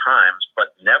various times,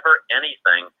 but never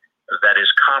anything that is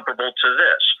comparable to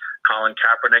this. Colin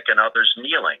Kaepernick and others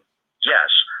kneeling.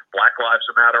 Yes, Black Lives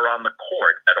Matter on the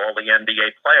court at all the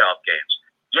NBA playoff games.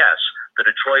 Yes, the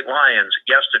Detroit Lions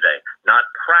yesterday not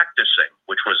practicing,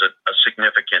 which was a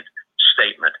significant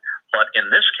statement. But in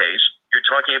this case, you're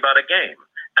talking about a game,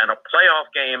 and a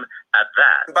playoff game at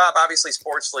that. Bob, obviously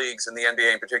sports leagues and the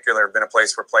NBA in particular have been a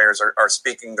place where players are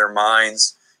speaking their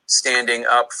minds, standing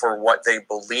up for what they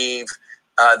believe.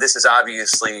 This is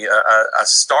obviously a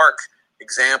stark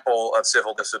example of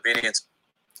civil disobedience.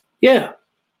 Yeah.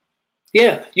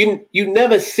 Yeah. You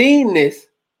never seen this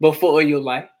before in your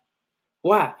life.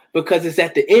 Why? Because it's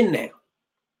at the end now.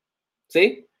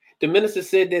 See? the minister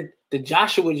said that the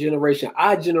Joshua generation,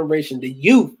 our generation, the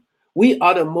youth, we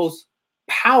are the most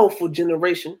powerful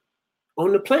generation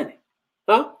on the planet,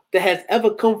 that has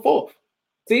ever come forth.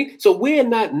 See, so we're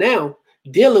not now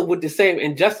dealing with the same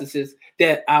injustices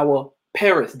that our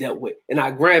parents dealt with and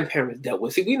our grandparents dealt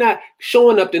with. See, we're not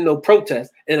showing up to no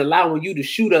protest and allowing you to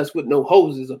shoot us with no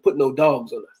hoses or put no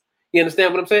dogs on us. You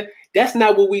understand what I'm saying? That's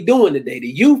not what we're doing today. The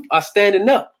youth are standing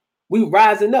up. We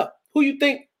rising up. Who you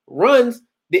think runs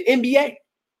the NBA,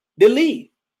 the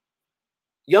league?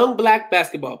 Young black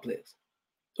basketball players.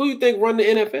 Who you think run the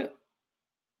NFL?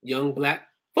 Young black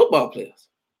football players.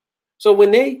 So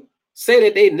when they say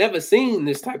that they never seen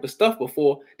this type of stuff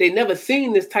before, they never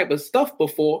seen this type of stuff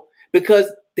before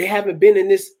because they haven't been in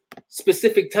this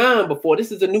specific time before.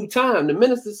 This is a new time. The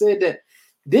minister said that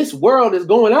this world is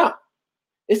going out.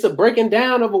 It's a breaking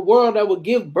down of a world that will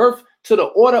give birth to the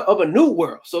order of a new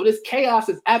world. So this chaos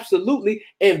is absolutely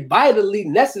and vitally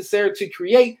necessary to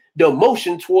create the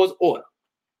motion towards order.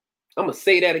 I'm going to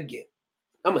say that again.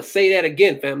 I'm going to say that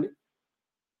again, family.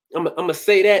 I'm going to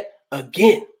say that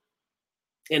again.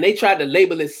 And they tried to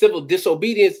label it civil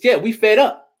disobedience. Yeah, we fed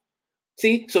up.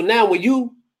 See, so now when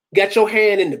you got your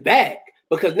hand in the bag,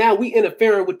 because now we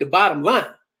interfering with the bottom line.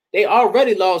 They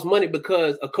already lost money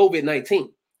because of COVID-19.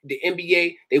 The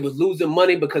NBA, they was losing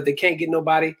money because they can't get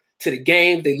nobody to the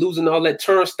games. They losing all that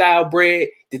turnstile bread.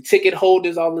 The ticket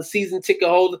holders, all the season ticket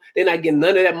holders, they're not getting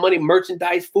none of that money,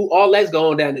 merchandise, food, all that's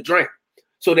going down the drain.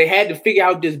 So they had to figure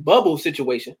out this bubble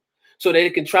situation so they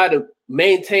can try to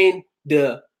maintain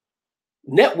the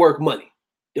network money,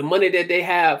 the money that they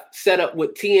have set up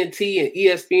with TNT and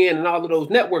ESPN and all of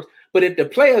those networks. But if the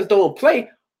players don't play,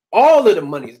 all of the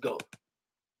money's gone.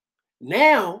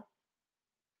 Now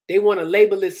they want to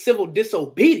label it civil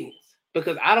disobedience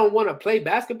because I don't want to play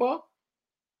basketball.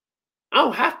 I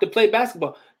don't have to play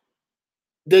basketball.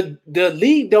 The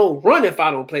league don't run if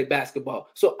I don't play basketball.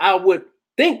 So I would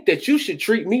think that you should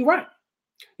treat me right.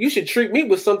 You should treat me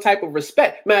with some type of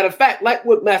respect. Matter of fact, like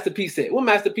what Master P said. What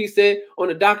Master P said on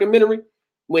the documentary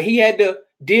when he had to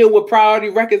deal with Priority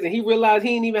Records and he realized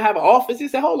he didn't even have an office. He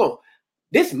said, hold on,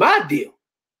 this is my deal.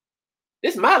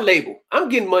 This is my label. I'm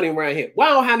getting money around here. Why I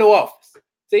don't have no office?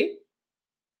 See?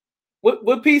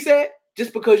 What P said?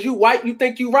 Just because you white, you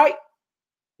think you right?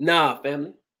 Nah,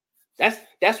 family.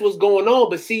 That's what's going on.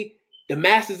 But see, the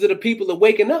masses of the people are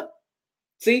waking up.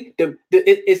 See,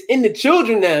 it's in the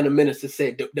children now, the minister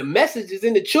said. The message is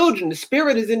in the children. The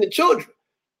spirit is in the children.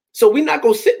 So we're not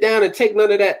going to sit down and take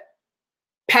none of that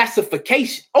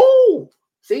pacification. Oh,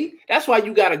 see, that's why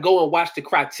you got to go and watch the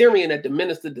Criterion that the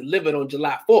minister delivered on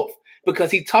July 4th,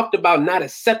 because he talked about not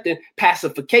accepting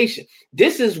pacification.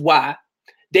 This is why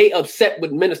they upset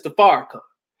with Minister Farrakhan,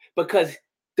 because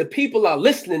the people are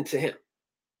listening to him.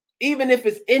 Even if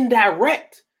it's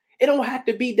indirect, it don't have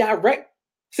to be direct.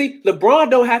 See,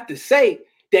 LeBron don't have to say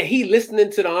that he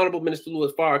listening to the Honorable Minister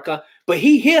Louis Farrakhan, but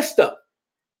he hears stuff.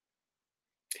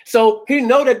 So he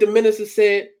know that the minister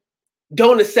said,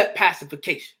 don't accept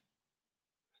pacification.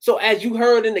 So as you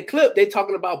heard in the clip, they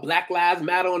talking about Black Lives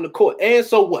Matter on the court. And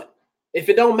so what? If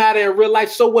it don't matter in real life,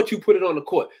 so what you put it on the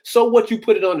court? So what you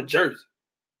put it on the jersey?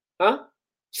 Huh?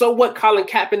 So what Colin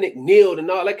Kaepernick kneeled and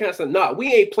all that kind of stuff? No,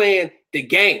 we ain't playing the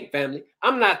game, family.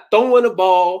 I'm not throwing the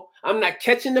ball. I'm not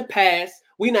catching the pass.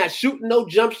 We not shooting no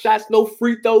jump shots, no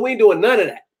free throw. We ain't doing none of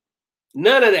that.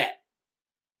 None of that.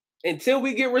 Until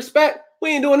we get respect, we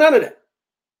ain't doing none of that.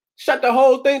 Shut the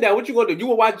whole thing down. What you gonna do? You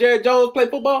wanna watch Jared Jones play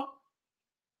football?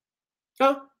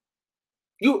 Huh?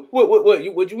 You want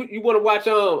to watch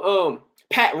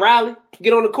Pat Riley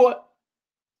get on the court?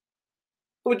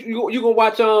 You gonna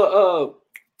watch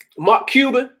Mark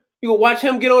Cuban? You gonna watch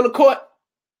him get on the court?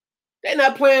 They're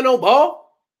not playing no ball.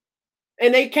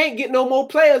 And they can't get no more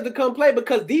players to come play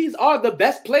because these are the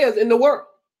best players in the world.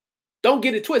 Don't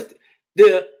get it twisted.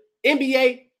 The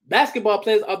NBA basketball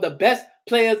players are the best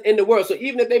players in the world. So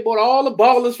even if they brought all the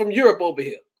ballers from Europe over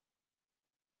here,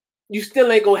 you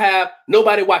still ain't going to have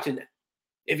nobody watching that.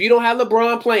 If you don't have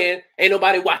LeBron playing, ain't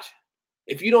nobody watching.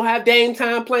 If you don't have Dame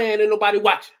Time playing, ain't nobody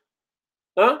watching.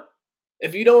 Huh?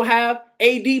 If you don't have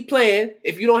AD playing,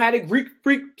 if you don't have the Greek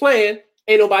Freak playing,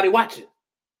 ain't nobody watching.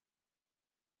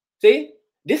 See,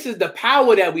 this is the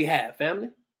power that we have, family.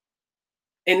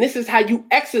 And this is how you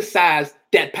exercise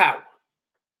that power.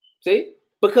 See,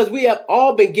 because we have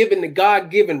all been given the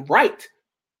God-given right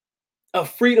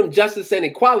of freedom, justice, and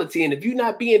equality. And if you're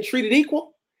not being treated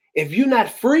equal, if you're not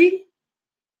free,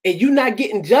 and you're not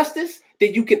getting justice,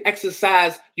 then you can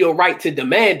exercise your right to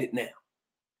demand it now.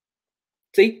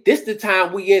 See, this is the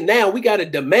time we in now. We got to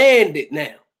demand it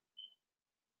now.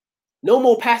 No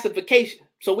more pacification.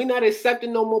 So we're not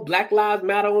accepting no more Black Lives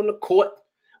Matter on the court.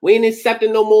 We ain't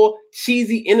accepting no more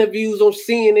cheesy interviews on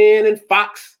CNN and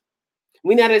Fox.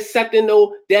 We not accepting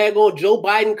no daggone Joe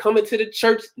Biden coming to the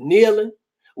church kneeling.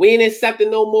 We ain't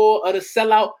accepting no more of the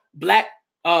sellout black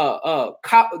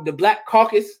the black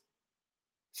caucus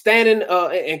standing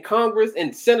in Congress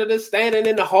and senators standing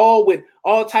in the hall with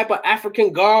all type of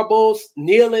African garb on,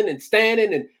 kneeling and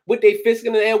standing and with their fists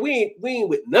in the air. We ain't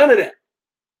with none of that.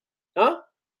 Huh?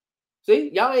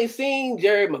 See, y'all ain't seen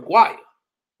Jerry Maguire.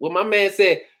 Well, my man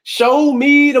said, show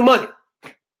me the money.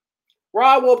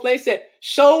 Rod Wall Play said,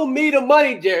 show me the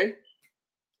money, Jerry.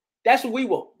 That's what we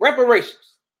want.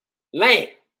 Reparations. Land.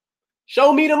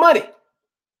 Show me the money.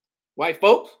 White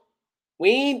folks.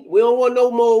 We don't want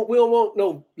no more. We don't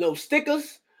want no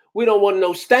stickers. We don't want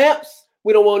no stamps.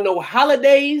 We don't want no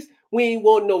holidays. We ain't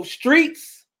want no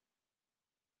streets.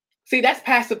 See, that's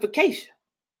pacification.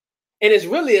 And it's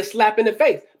really a slap in the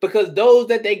face because those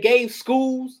that they gave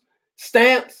schools,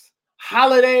 stamps,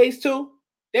 holidays to,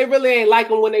 they really ain't like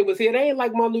them when they was here. They ain't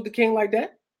like Martin Luther King like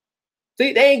that.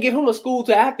 See, they ain't give him a school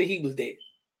till after he was dead.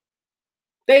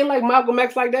 They ain't like Malcolm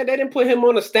X like that. They didn't put him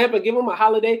on a stamp and give him a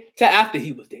holiday till after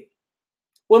he was dead.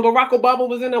 When Barack Obama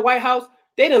was in the White House,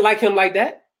 they didn't like him like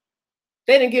that.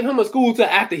 They didn't give him a school till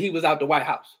after he was out the White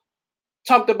House.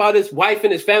 Talked about his wife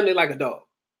and his family like a dog.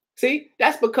 See,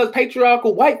 that's because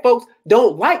patriarchal white folks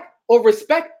don't like or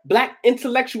respect black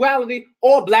intellectuality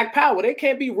or black power. They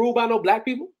can't be ruled by no black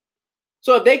people.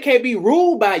 So if they can't be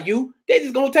ruled by you, they're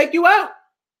just going to take you out.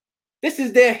 This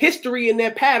is their history and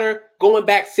their pattern going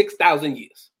back 6,000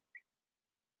 years.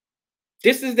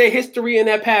 This is their history and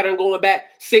their pattern going back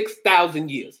 6,000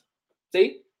 years.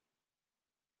 See?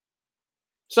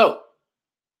 So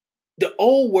the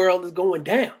old world is going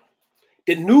down.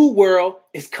 The new world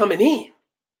is coming in.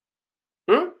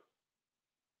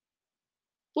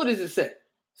 What does it say?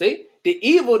 See? The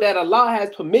evil that Allah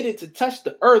has permitted to touch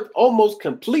the earth almost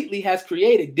completely has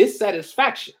created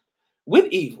dissatisfaction with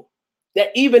evil, that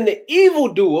even the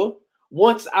evildoer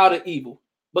wants out of evil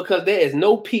because there is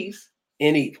no peace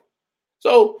in evil.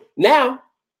 So now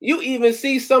you even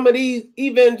see some of these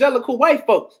evangelical white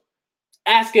folks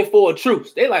asking for a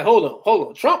truce. They like, hold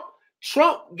on.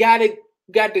 Trump got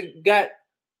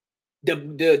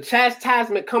the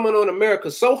chastisement coming on America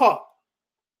so hard.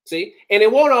 See, and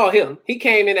it wasn't all him. He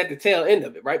came in at the tail end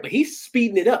of it, right? But he's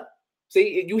speeding it up.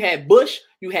 See, you had Bush,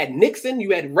 you had Nixon,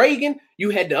 you had Reagan, you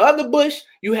had the other Bush,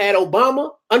 you had Obama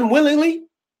unwillingly.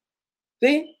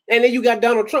 See, and then you got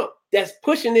Donald Trump that's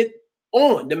pushing it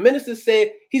on. The minister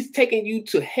said he's taking you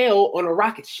to hell on a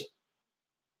rocket ship.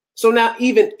 So now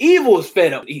even evil is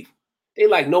fed up evil. They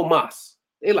like no mas.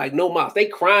 They like no mas. They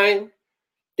crying.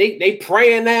 They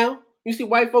praying now. You see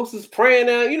white folks is praying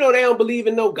now. You know they don't believe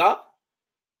in no God.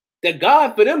 The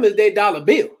God for them is their dollar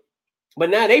bill. But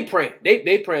now they praying.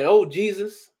 They praying, oh,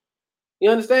 Jesus.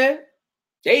 You understand?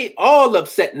 They all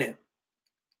upset now.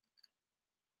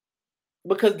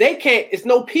 Because they can't, it's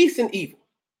no peace in evil.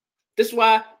 That's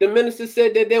why the minister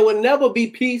said that there will never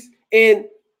be peace in,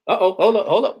 hold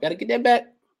up. Got to get that back.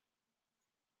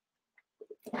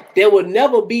 There will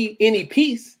never be any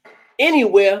peace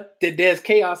anywhere that there's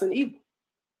chaos and evil.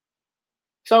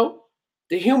 So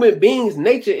the human being's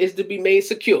nature is to be made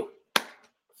secure.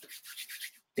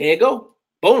 There you go.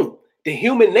 Boom. The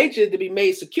human nature is to be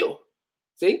made secure.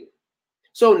 See?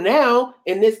 So now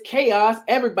in this chaos,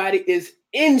 everybody is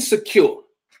insecure.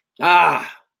 Now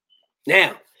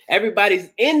everybody's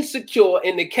insecure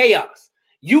in the chaos.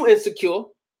 You insecure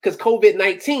because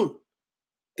COVID-19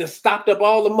 just stopped up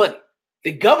all the money.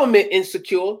 The government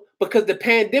insecure because the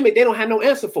pandemic, they don't have no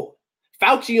answer for it.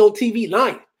 Fauci on TV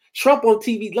lying. Trump on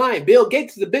TV lying. Bill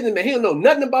Gates is a businessman. He don't know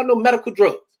nothing about no medical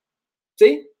drugs.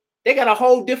 See? They got a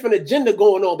whole different agenda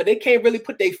going on, but they can't really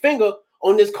put their finger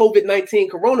on this COVID-19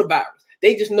 coronavirus.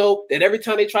 They just know that every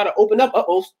time they try to open up,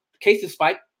 cases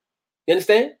spike. You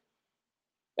understand?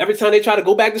 Every time they try to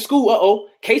go back to school,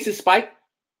 cases spike.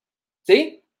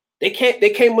 See? They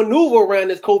can't maneuver around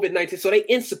this COVID-19, so they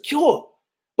insecure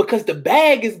because the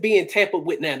bag is being tampered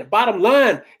with now. The bottom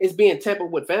line is being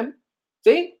tampered with, family.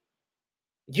 See?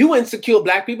 You insecure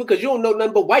black people because you don't know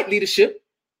nothing but white leadership.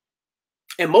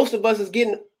 And most of us is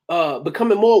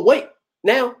becoming more white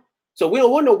now. So we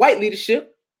don't want no white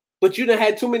leadership, but you done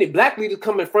had too many black leaders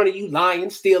come in front of you lying,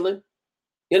 stealing.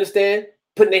 You understand?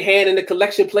 Putting their hand in the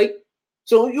collection plate.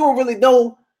 So you don't really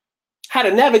know how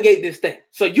to navigate this thing.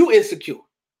 So you insecure.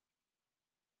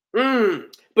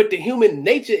 But the human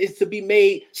nature is to be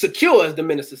made secure, as the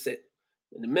minister said.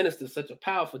 And the minister is such a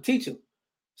powerful teacher.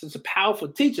 Such a powerful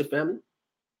teacher, family.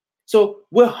 So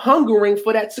we're hungering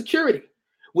for that security,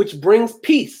 which brings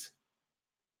peace.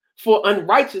 For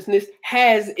unrighteousness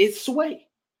has its sway.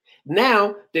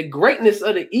 Now, the greatness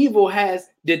of the evil has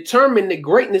determined the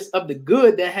greatness of the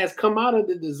good that has come out of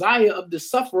the desire of the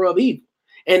sufferer of evil.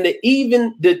 And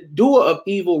even the doer of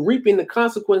evil reaping the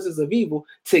consequences of evil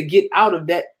to get out of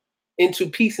that into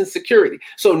peace and security.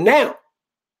 So now,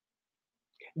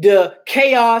 the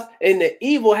chaos and the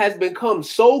evil has become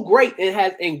so great and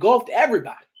has engulfed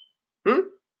everybody.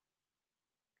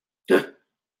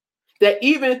 That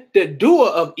even the doer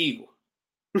of evil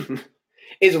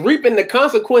is reaping the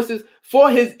consequences for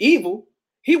his evil.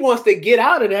 He wants to get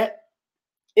out of that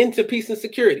into peace and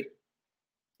security.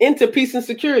 Into peace and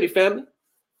security, family.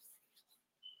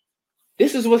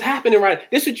 This is what's happening right now.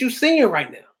 This is what you're seeing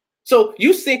right now. So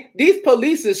you see, these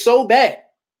police is so bad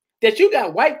that you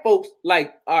got white folks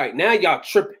like, all right, now y'all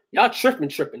tripping. Y'all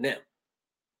tripping now.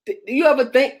 Do you ever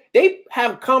think they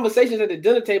have conversations at the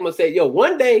dinner table and say, yo,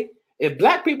 one day, if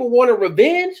black people wanted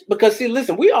revenge, because see,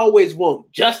 listen, we always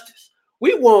want justice.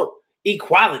 We want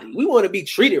equality. We want to be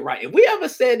treated right. If we ever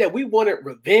said that we wanted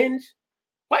revenge,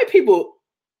 white people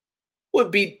would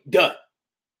be done.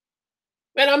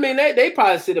 Man, I mean, they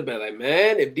probably sit up there like,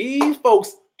 man, if these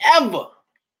folks ever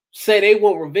say they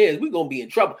want revenge, we're going to be in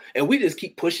trouble. And we just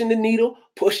keep pushing the needle,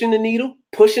 pushing the needle,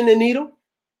 pushing the needle.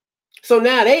 So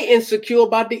now they insecure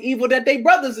about the evil that their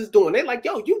brothers is doing. They like,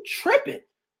 yo, you tripping.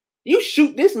 You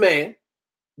shoot this man,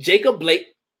 Jacob Blake,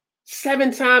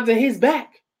 7 times in his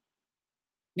back.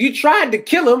 You tried to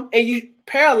kill him and you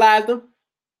paralyzed him,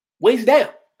 waist down.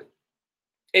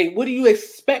 And what do you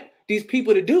expect these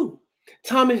people to do?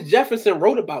 Thomas Jefferson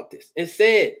wrote about this and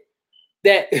said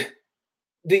that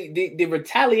the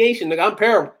retaliation, like I'm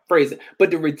paraphrasing, but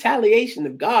the retaliation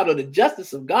of God or the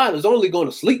justice of God is only going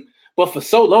to sleep, but for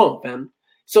so long, family.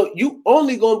 So you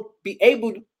only going to be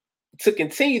able to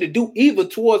continue to do evil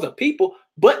towards a people,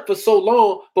 but for so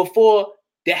long before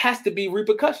there has to be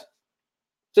repercussions.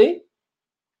 See,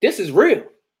 this is real.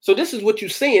 So this is what you're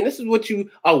seeing. This is what you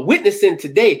are witnessing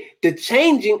today. The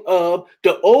changing of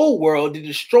the old world, the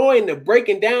destroying, the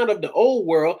breaking down of the old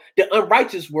world, the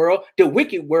unrighteous world, the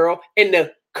wicked world, and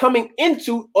the coming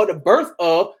into or the birth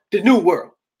of the new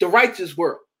world, the righteous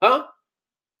world.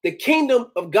 The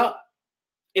kingdom of God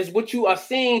is what you are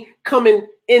seeing coming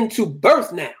into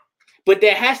birth now. But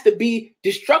there has to be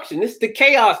destruction. This is the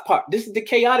chaos part. This is the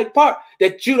chaotic part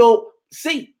that you don't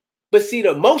see. But see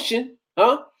the motion,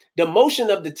 the motion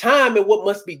of the time and what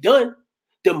must be done.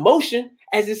 The motion,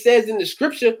 as it says in the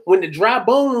scripture, when the dry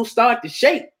bones start to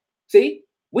shake. See,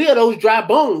 we are those dry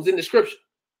bones in the scripture.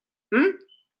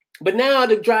 But now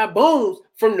the dry bones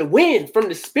from the wind, from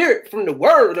the spirit, from the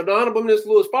word of the Honorable Minister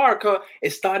Louis Farrakhan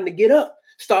is starting to get up,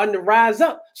 starting to rise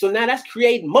up. So now that's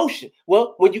creating motion.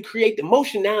 Well, when you create the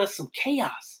motion, now it's some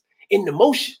chaos in the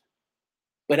motion.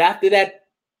 But after that,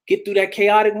 get through that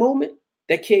chaotic moment,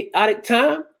 that chaotic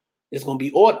time, there's going to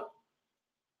be order.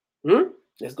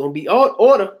 There's going to be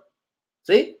order.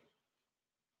 See?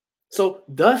 So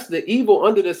thus the evil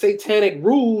under the satanic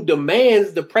rule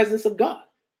demands the presence of God.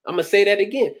 I'm going to say that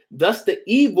again. Thus the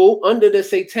evil under the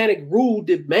satanic rule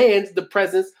demands the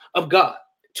presence of God.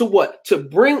 To what? To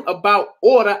bring about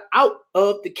order out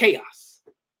of the chaos.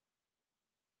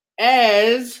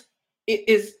 As it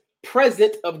is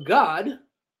present of God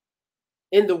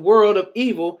in the world of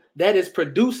evil that is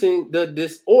producing the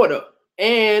disorder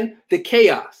and the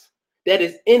chaos that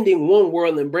is ending one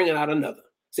world and bringing out another.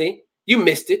 See, you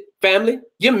missed it, family.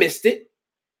 You missed it.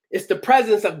 It's the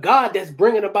presence of God that's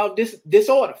bringing about this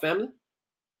disorder, family.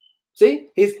 See,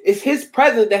 it's his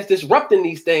presence that's disrupting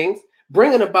these things,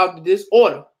 bringing about the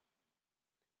disorder,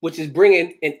 which is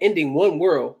bringing and ending one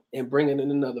world and bringing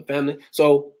in another, family.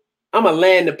 So I'm going to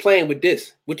land the plane with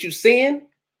this. What you're seeing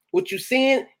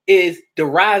is the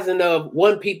rising of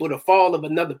one people, the fall of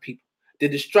another people, the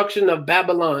destruction of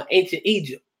Babylon, ancient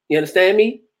Egypt. You understand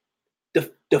me?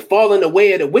 The falling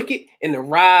away of the wicked and the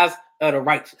rise of the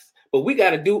righteous. But we got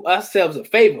to do ourselves a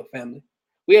favor, family.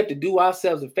 We have to do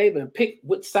ourselves a favor and pick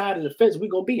which side of the fence we're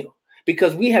going to be on.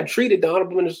 Because we have treated the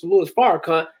Honorable Minister Louis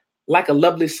Farrakhan like a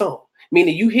lovely song.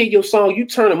 Meaning you hear your song, you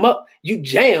turn them up, you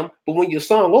jam, but when your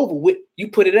song over with, you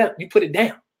put it up, you put it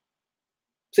down.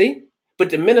 See? But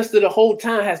the minister the whole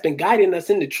time has been guiding us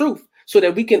in the truth so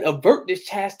that we can avert this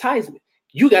chastisement.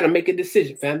 You got to make a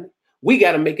decision, family. We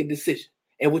got to make a decision.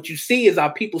 And what you see is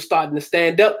our people starting to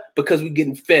stand up because we're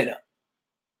getting fed up.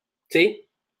 See?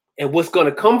 And what's going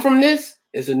to come from this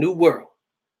is a new world.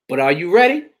 But are you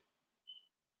ready?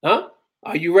 Are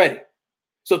you ready?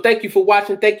 So thank you for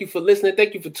watching. Thank you for listening.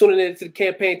 Thank you for tuning in to the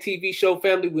Campaign TV show,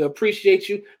 family. We appreciate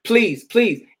you. Please,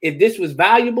 if this was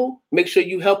valuable, make sure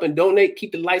you help and donate.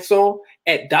 Keep the lights on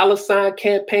at $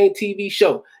 Campaign TV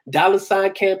show.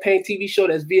 $ Campaign TV show.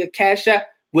 That's via Cash App.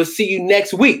 We'll see you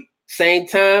next week. Same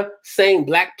time, same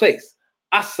black place.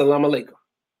 Assalamu alaikum.